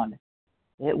found.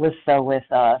 It was so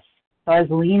with us. So I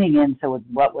was leaning into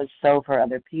what was so for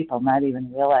other people, not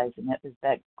even realizing it was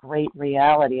that great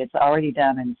reality. It's already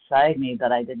down inside me,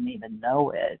 but I didn't even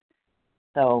know it.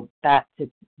 So back to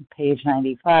page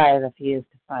 95, if he is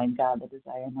to find God, the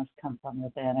desire must come from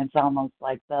within. It's almost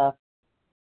like the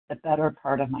the better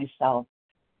part of myself,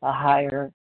 the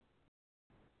higher,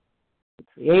 the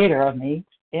creator of me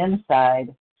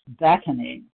inside,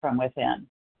 beckoning from within.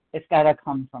 It's got to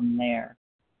come from there.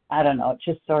 I don't know. It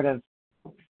just sort of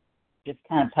just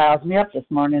kind of piles me up this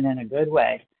morning in a good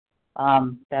way.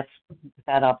 With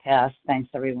that, I'll pass. Thanks,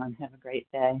 everyone. Have a great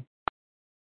day.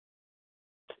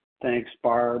 Thanks,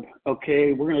 Barb.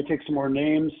 Okay, we're going to take some more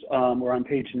names. We're on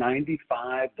page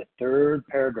 95, the third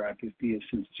paragraph, if he is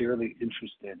sincerely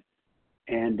interested.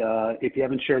 And if you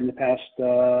haven't shared in the past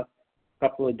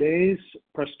couple of days,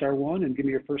 press star 1 and give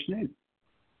me your first name.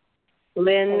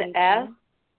 Lynn S.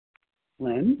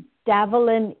 Lynn.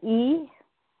 Davelin E.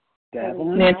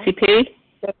 Davelin. Nancy P.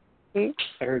 I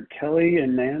heard Kelly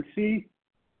and Nancy.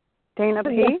 Dana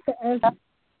P.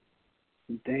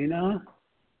 Dana.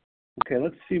 Okay,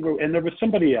 let's see. And there was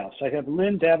somebody else. I have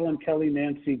Lynn, Davelin, Kelly,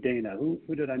 Nancy, Dana. Who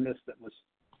did I miss that was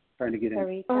trying to get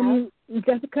in?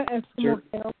 Jessica S. Sure.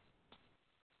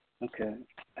 Okay.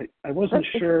 I wasn't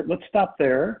sure. Let's stop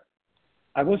there.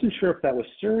 I wasn't sure if that was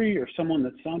Suri or someone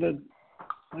that sounded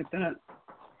like that.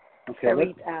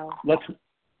 Okay.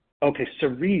 Okay,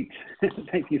 Sarit.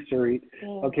 Thank you, Sarit.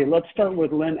 Okay, let's start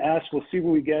with Lynn S. We'll see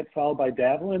what we get, followed by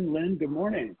Davelin. Lynn, good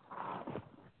morning.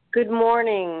 Good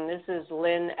morning. This is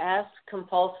Lynn S.,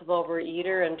 compulsive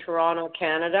overeater in Toronto,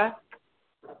 Canada.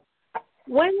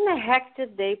 When the heck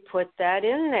did they put that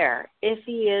in there? If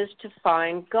he is to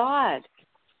find God.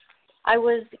 I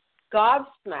was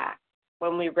gobsmacked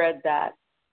when we read that.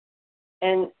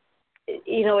 And,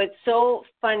 you know, it's so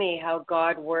funny how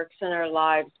God works in our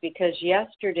lives, because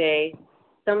yesterday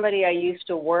somebody I used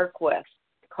to work with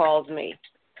called me,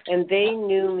 and they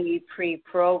knew me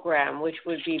pre-program, which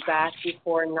would be back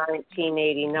before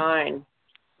 1989.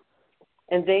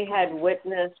 And they had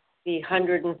witnessed the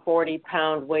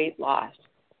 140-pound weight loss.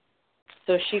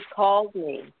 So she called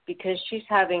me because she's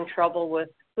having trouble with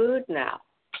food now.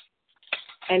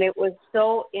 And it was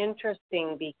so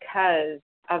interesting because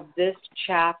of this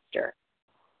chapter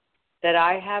that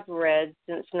I have read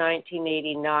since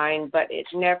 1989, but it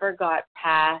never got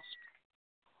past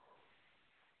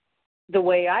the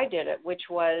way I did it, which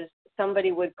was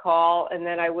somebody would call and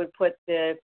then I would put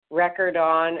the record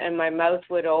on and my mouth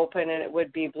would open and it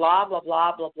would be blah, blah,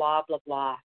 blah, blah, blah, blah,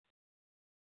 blah.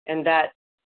 And that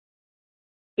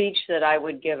speech that I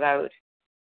would give out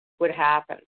would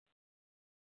happen.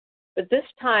 But this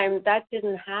time, that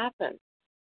didn't happen.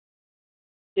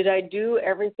 Did I do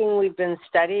everything we've been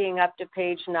studying up to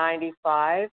page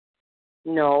 95?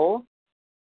 No.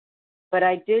 But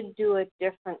I did do it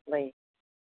differently.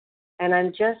 And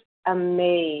I'm just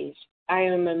amazed. I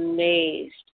am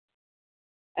amazed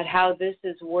at how this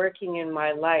is working in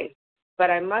my life.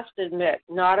 But I must admit,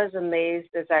 not as amazed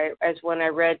as when I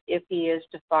read If He Is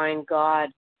to Find God.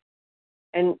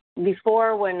 And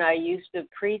before, when I used to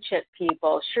preach at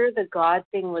people, sure, the God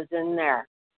thing was in there.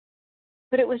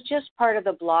 But it was just part of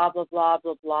the blah, blah, blah,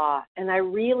 blah, blah. And I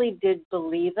really did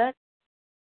believe it.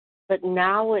 But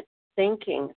now it's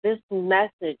sinking. This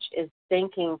message is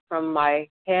sinking from my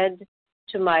head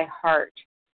to my heart.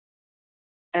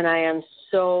 And I am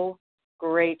so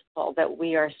grateful that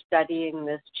we are studying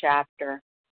this chapter.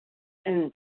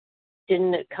 And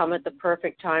didn't it come at the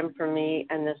perfect time for me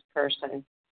and this person?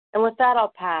 And with that,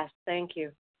 I'll pass. Thank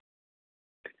you.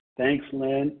 Thanks,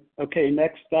 Lynn. Okay,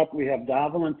 next up we have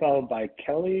Davelin, followed by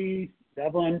Kelly.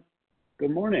 Davelin,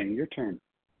 good morning. Your turn.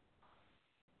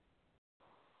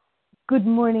 Good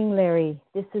morning, Larry.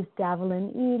 This is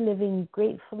Davelin E., living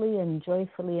gratefully and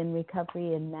joyfully in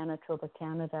recovery in Manitoba,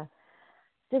 Canada.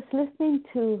 Just listening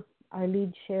to our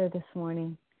lead share this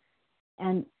morning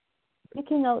and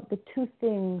picking out the two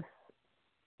things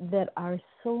that are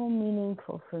so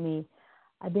meaningful for me.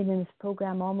 I've been in this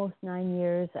program almost 9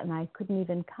 years, and I couldn't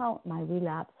even count my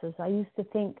relapses. I used to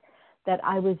think that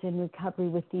I was in recovery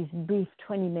with these brief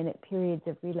 20-minute periods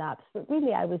of relapse, but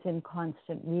really I was in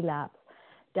constant relapse,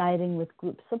 dieting with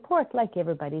group support, like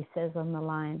everybody says on the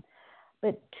line.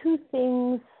 But two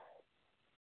things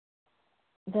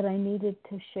that I needed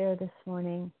to share this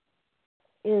morning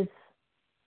is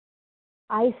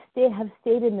I have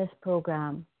stayed in this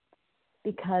program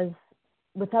because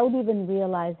without even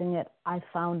realizing it, I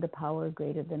found a power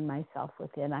greater than myself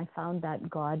within. I found that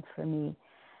God for me.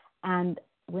 And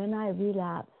when I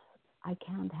relapse, I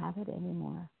can't have it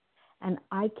anymore. And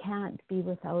I can't be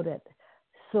without it.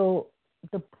 So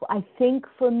I think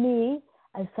for me,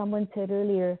 as someone said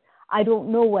earlier, I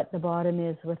don't know what the bottom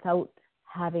is without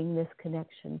having this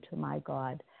connection to my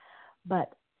God.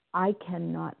 But I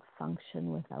cannot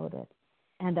function without it.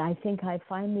 And I think I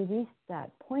finally reached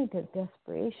that point of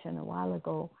desperation a while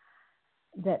ago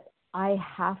that I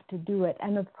have to do it.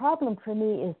 And the problem for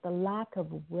me is the lack of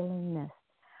willingness.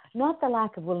 Not the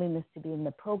lack of willingness to be in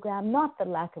the program, not the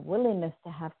lack of willingness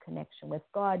to have connection with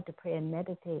God, to pray and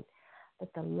meditate,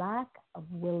 but the lack of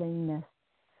willingness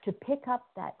to pick up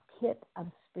that kit of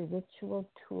spiritual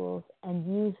tools and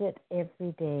use it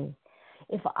every day.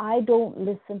 If I don't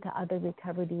listen to other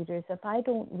recovered eaters, if I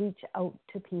don't reach out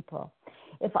to people,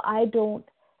 if I don't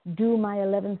do my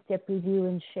 11-step review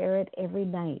and share it every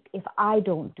night, if I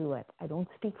don't do it, I don't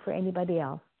speak for anybody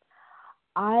else,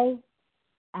 I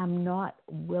am not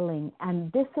willing.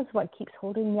 And this is what keeps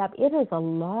holding me up. It is a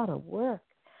lot of work.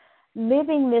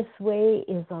 Living this way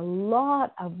is a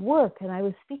lot of work. And I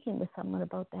was speaking with someone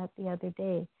about that the other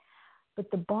day. But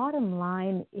the bottom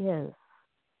line is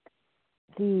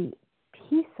the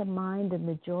peace of mind and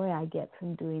the joy I get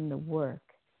from doing the work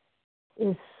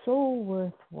is so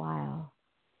worthwhile.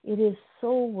 It is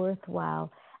so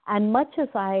worthwhile. And much as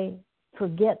I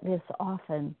forget this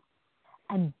often,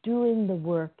 and doing the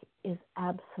work is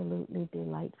absolutely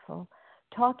delightful.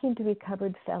 Talking to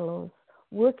recovered fellows,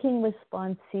 working with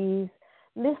sponsees,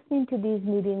 listening to these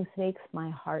meetings makes my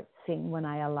heart sing when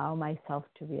I allow myself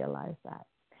to realize that.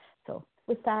 So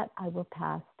with that, I will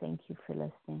pass. Thank you for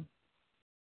listening.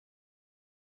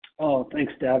 Oh,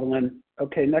 thanks, Davelyn.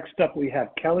 Okay, next up we have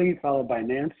Kelly, followed by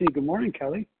Nancy. Good morning,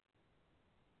 Kelly.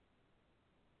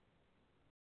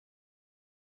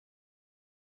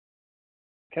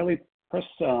 Kelly, press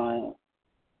star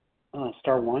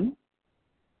one.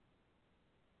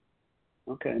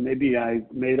 Okay, maybe I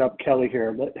made up Kelly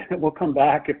here. We'll come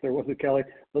back if there was a Kelly.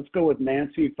 Let's go with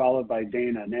Nancy, followed by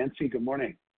Dana. Nancy, good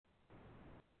morning.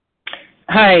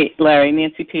 Hi, Larry.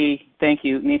 Nancy P. Thank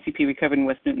you. Nancy P. recovered in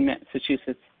West Newton,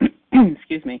 Massachusetts.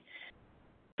 Excuse me.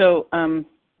 So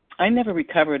I never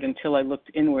recovered until I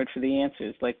looked inward for the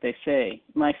answers, like they say.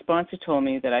 My sponsor told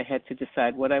me that I had to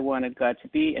decide what I wanted God to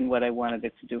be and what I wanted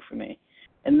it to do for me.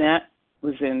 And that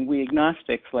was in We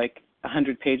Agnostics like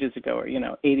 100 pages ago or,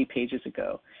 80 pages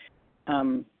ago.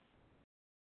 And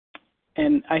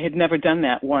I had never done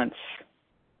that once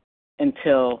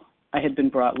until I had been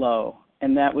brought low.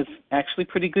 And that was actually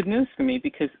pretty good news for me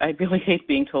because I really hate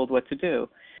being told what to do.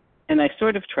 And I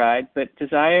sort of tried, but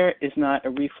desire is not a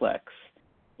reflex.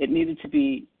 It needed to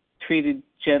be treated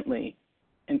gently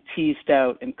and teased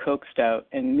out and coaxed out.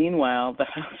 And meanwhile, the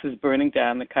house is burning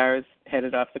down, the car is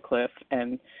headed off the cliff,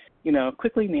 and,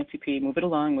 quickly, Nancy P., move it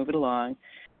along.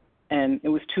 And it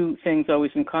was two things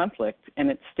always in conflict,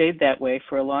 and it stayed that way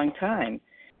for a long time.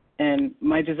 And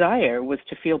my desire was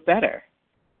to feel better,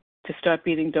 to stop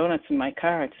eating donuts in my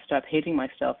car, to stop hating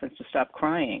myself, and to stop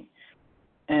crying.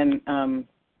 And,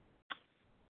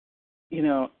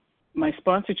 my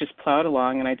sponsor just plowed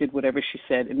along, and I did whatever she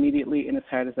said immediately and as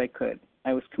hard as I could.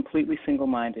 I was completely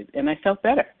single-minded, and I felt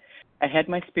better. I had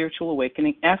my spiritual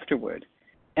awakening afterward.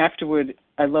 Afterward,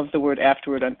 I love the word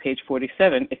afterward on page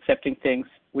 47, accepting things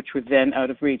which were then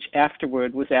out of reach.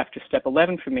 Afterward was after step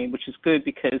 11 for me, which is good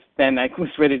because then I was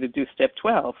ready to do step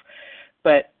 12.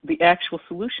 But the actual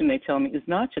solution, they tell me, is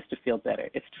not just to feel better.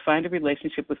 It's to find a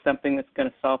relationship with something that's going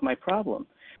to solve my problem.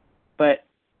 But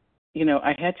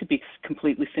I had to be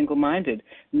completely single-minded.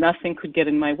 Nothing could get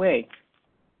in my way.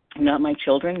 Not my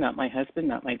children, not my husband,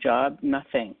 not my job,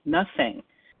 nothing.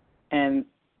 And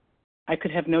I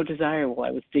could have no desire while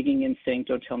I was digging in saying,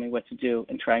 don't tell me what to do,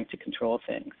 and trying to control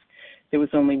things. There was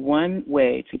only one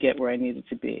way to get where I needed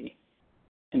to be.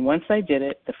 And once I did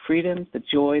it, the freedom, the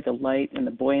joy, the light, and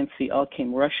the buoyancy all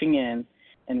came rushing in,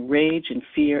 and rage and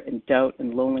fear and doubt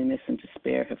and loneliness and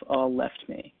despair have all left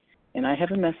me. And I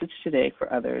have a message today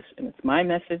for others, and it's my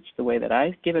message, the way that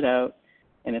I give it out,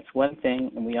 and it's one thing,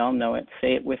 and we all know it.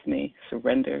 Say it with me: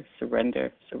 surrender,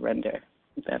 surrender, surrender.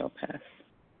 With that, I'll pass.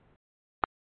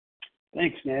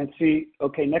 Thanks, Nancy.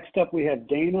 Okay, next up we have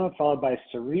Dana, followed by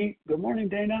Sarit. Good morning,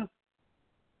 Dana.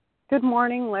 Good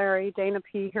morning, Larry. Dana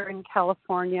P. here in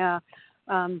California.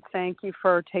 Thank you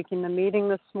for taking the meeting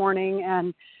this morning,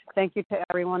 and thank you to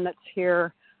everyone that's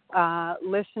here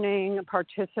listening,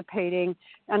 participating,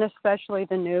 and especially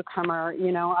the newcomer.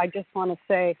 I just want to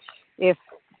say, if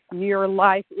your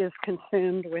life is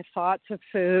consumed with thoughts of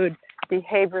food,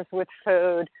 behaviors with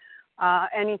food,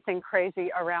 anything crazy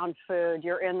around food,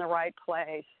 you're in the right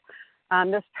place.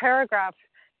 This paragraph,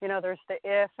 there's the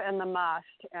if and the must,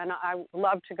 and I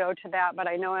love to go to that, but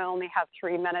I know I only have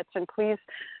 3 minutes, and please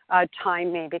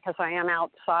time me because I am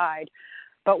outside.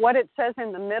 But what it says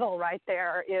in the middle right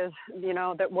there is,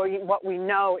 that what we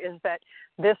know is that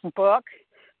this book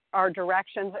are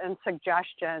directions and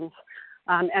suggestions.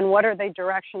 And what are they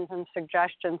directions and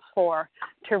suggestions for?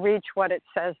 To reach what it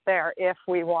says there if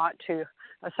we want to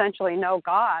essentially know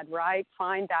God, right?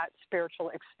 Find that spiritual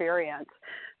experience,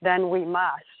 then we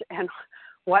must. And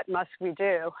what must we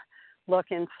do?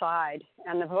 Look inside.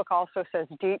 And the book also says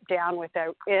deep down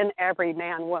within every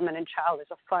man, woman, and child is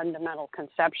a fundamental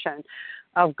conception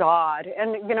of God.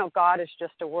 And, God is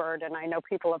just a word. And I know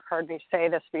people have heard me say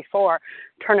this before,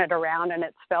 turn it around and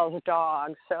it spells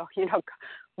dog. So,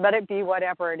 let it be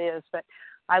whatever it is. But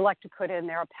I like to put in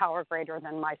there a power greater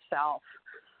than myself.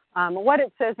 What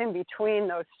it says in between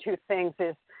those two things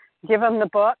is give them the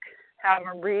book, have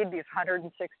them read these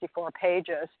 164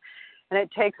 pages. And it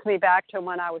takes me back to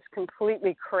when I was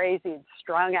completely crazy and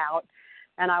strung out,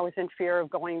 and I was in fear of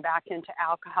going back into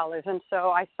alcoholism.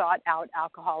 So I sought out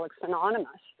Alcoholics Anonymous.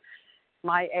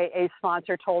 My AA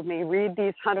sponsor told me, read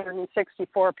these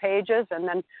 164 pages, and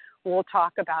then we'll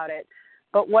talk about it.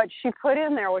 But what she put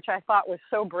in there, which I thought was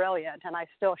so brilliant, and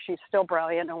she's still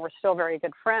brilliant, and we're still very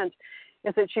good friends,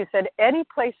 is that she said, any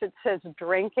place that says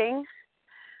drinking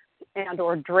and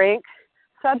or drink,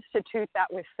 substitute that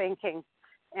with thinking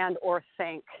and or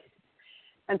think.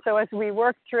 And so as we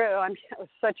work through, it was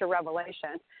such a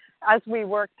revelation, as we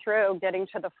work through getting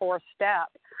to the fourth step,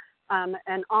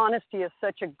 and honesty is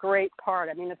such a great part.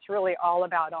 It's really all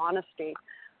about honesty.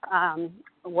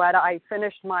 When I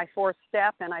finished my fourth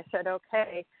step and I said,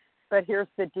 okay, but here's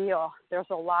the deal. There's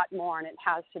a lot more, and it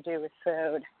has to do with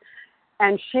food.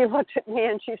 And she looked at me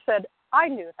and she said, I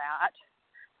knew that.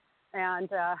 And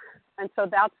so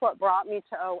that's what brought me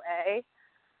to OA.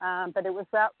 But it was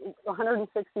that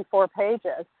 164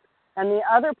 pages. And the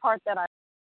other part that I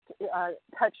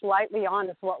touched lightly on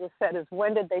is what was said is,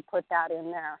 when did they put that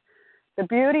in there? The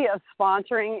beauty of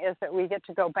sponsoring is that we get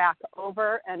to go back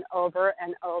over and over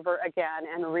and over again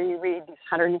and reread these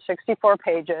 164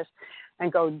 pages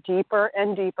and go deeper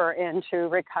and deeper into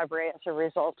recovery as a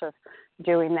result of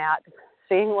doing that,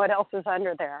 seeing what else is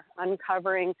under there,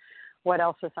 uncovering what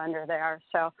else is under there.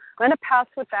 So I'm going to pass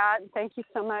with that. Thank you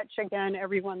so much again,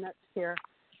 everyone that's here.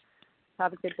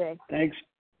 Have a good day. Thanks.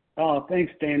 Oh,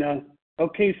 thanks, Dana.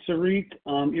 Okay, Sarit,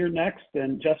 you're next.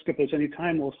 And Jessica, if there's any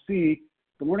time, we'll see.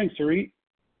 Good morning, Sarit.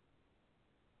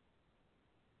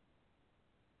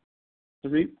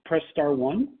 Sarit, press star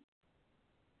 1.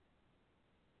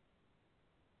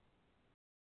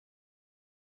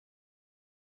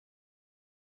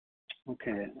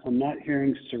 Okay, I'm not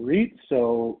hearing Sarit,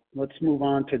 so let's move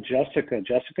on to Jessica.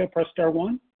 Jessica, press star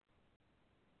 1.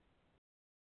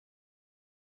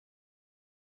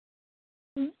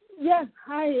 Yes,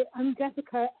 hi, I'm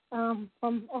Jessica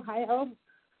from Ohio.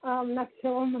 Not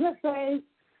sure what I'm going to say.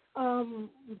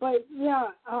 But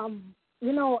yeah,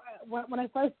 when I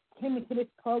first came into this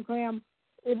program,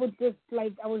 it was just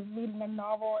like I was reading a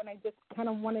novel, and I just kind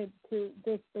of wanted to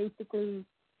just basically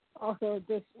also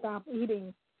just stop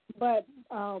eating. But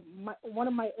one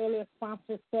of my earlier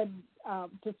sponsors said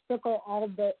to circle all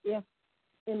the ifs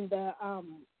in the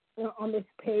on this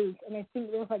page, and I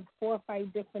think there was like 4 or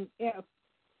 5 different ifs.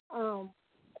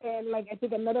 And like I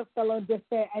think another fellow just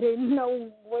said, I didn't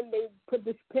know when they put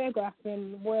this paragraph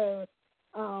in where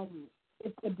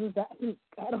if the desire,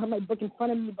 I don't have my book in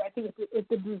front of me, but I think if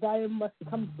the desire must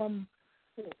come from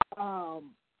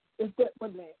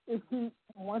if he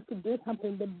wants to do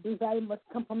something, the desire must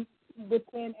come from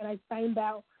within. And I find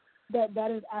out that that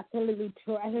is absolutely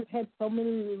true. I have had so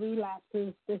many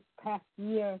relapses this past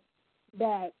year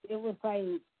that it was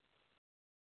like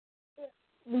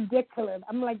ridiculous.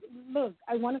 I'm like, look,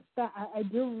 I want to stop. I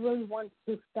do really want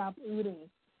to stop eating,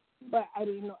 but I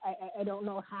didn't know. I don't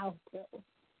know how to,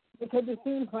 because it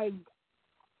seems like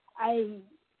it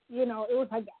was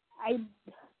like I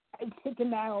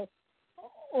chickened out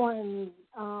on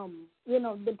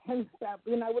the 10th step.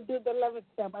 I would do the 11th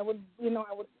step. I would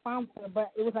sponsor,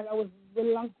 but it was like I was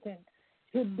reluctant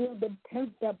to do the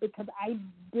 10th step because I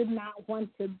did not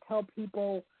want to tell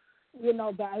people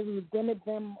that I resented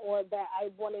them or that I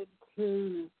wanted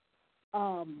to,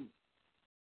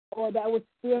 or that I was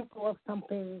fearful of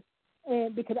something,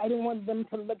 and because I didn't want them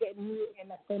to look at me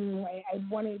in a certain way. I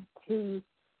wanted to,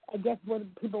 I guess what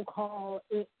people call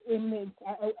image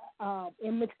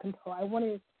control. I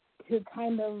wanted to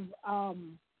kind of,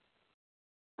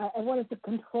 I wanted to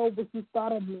control what you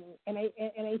thought of me, and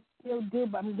I still do,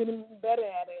 but I'm getting better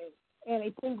at it. And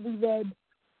I think we read.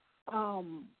 Oh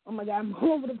my God, I'm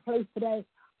all over the place today.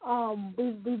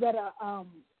 We read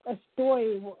a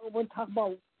story. We're talking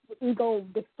about ego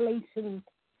deflation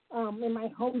in my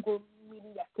home group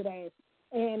meeting yesterday.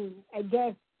 And I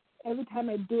guess every time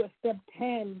I do a step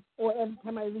 10 or every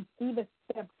time I receive a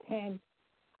step 10,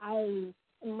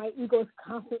 my ego is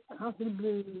constantly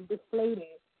being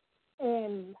deflated.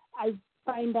 And I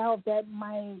find out that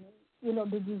my,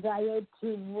 the desire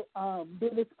to do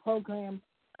this program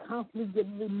constantly get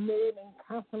removed and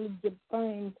constantly get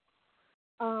burned.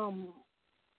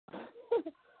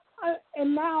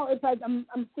 And now it's like I'm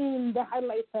seeing the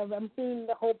highlights of it. I'm seeing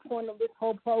the whole point of this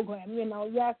whole program.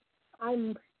 Yes,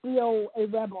 I'm still a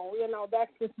rebel.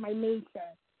 That's just my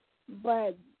nature.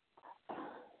 But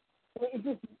it's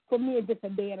just, for me, it's just a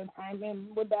day at a time.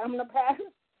 And with that, I'm going to pass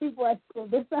before I screw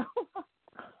this out.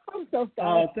 I'm so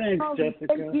sorry. Oh, thanks, Jessica.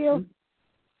 Thank you.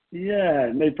 Yeah,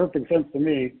 it made perfect sense to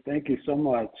me. Thank you so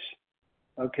much.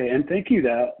 Okay, and thank you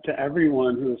to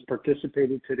everyone who has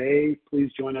participated today.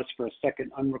 Please join us for a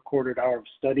second unrecorded hour of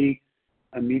study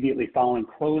immediately following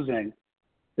closing.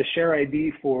 The share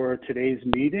ID for today's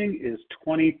meeting is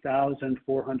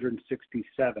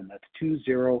 20,467. That's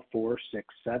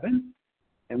 20467.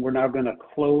 And we're now going to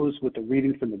close with a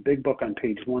reading from the Big Book on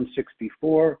page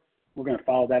 164. We're going to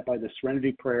follow that by the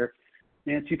Serenity Prayer.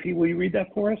 Nancy P., will you read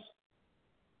that for us?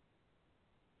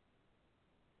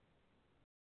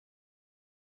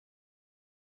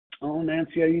 Oh,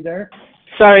 Nancy, are you there?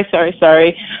 Sorry. I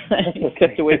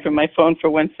stepped away from my phone for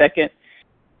 1 second.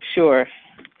 Sure.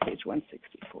 Page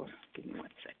 164. Give me 1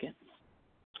 second.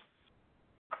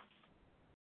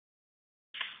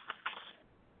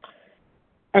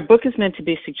 Our book is meant to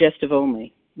be suggestive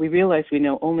only. We realize we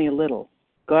know only a little.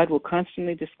 God will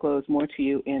constantly disclose more to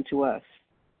you and to us.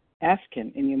 Ask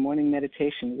Him in your morning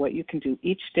meditation what you can do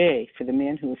each day for the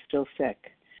man who is still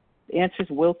sick. The answers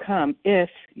will come if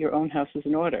your own house is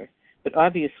in order, but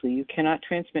obviously you cannot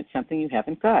transmit something you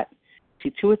haven't got.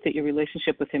 See to it that your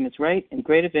relationship with Him is right, and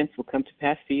great events will come to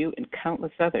pass for you and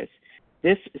countless others.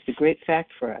 This is the great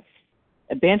fact for us.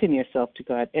 Abandon yourself to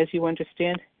God as you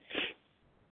understand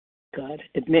God.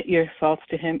 Admit your faults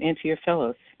to Him and to your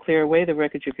fellows. Clear away the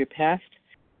wreckage of your past.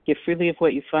 Give freely of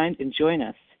what you find and join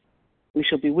us. We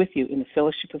shall be with you in the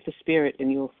fellowship of the Spirit,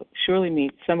 and you will surely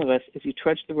meet some of us as you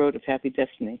trudge the road of happy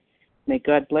destiny. May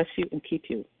God bless you and keep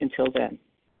you. Until then.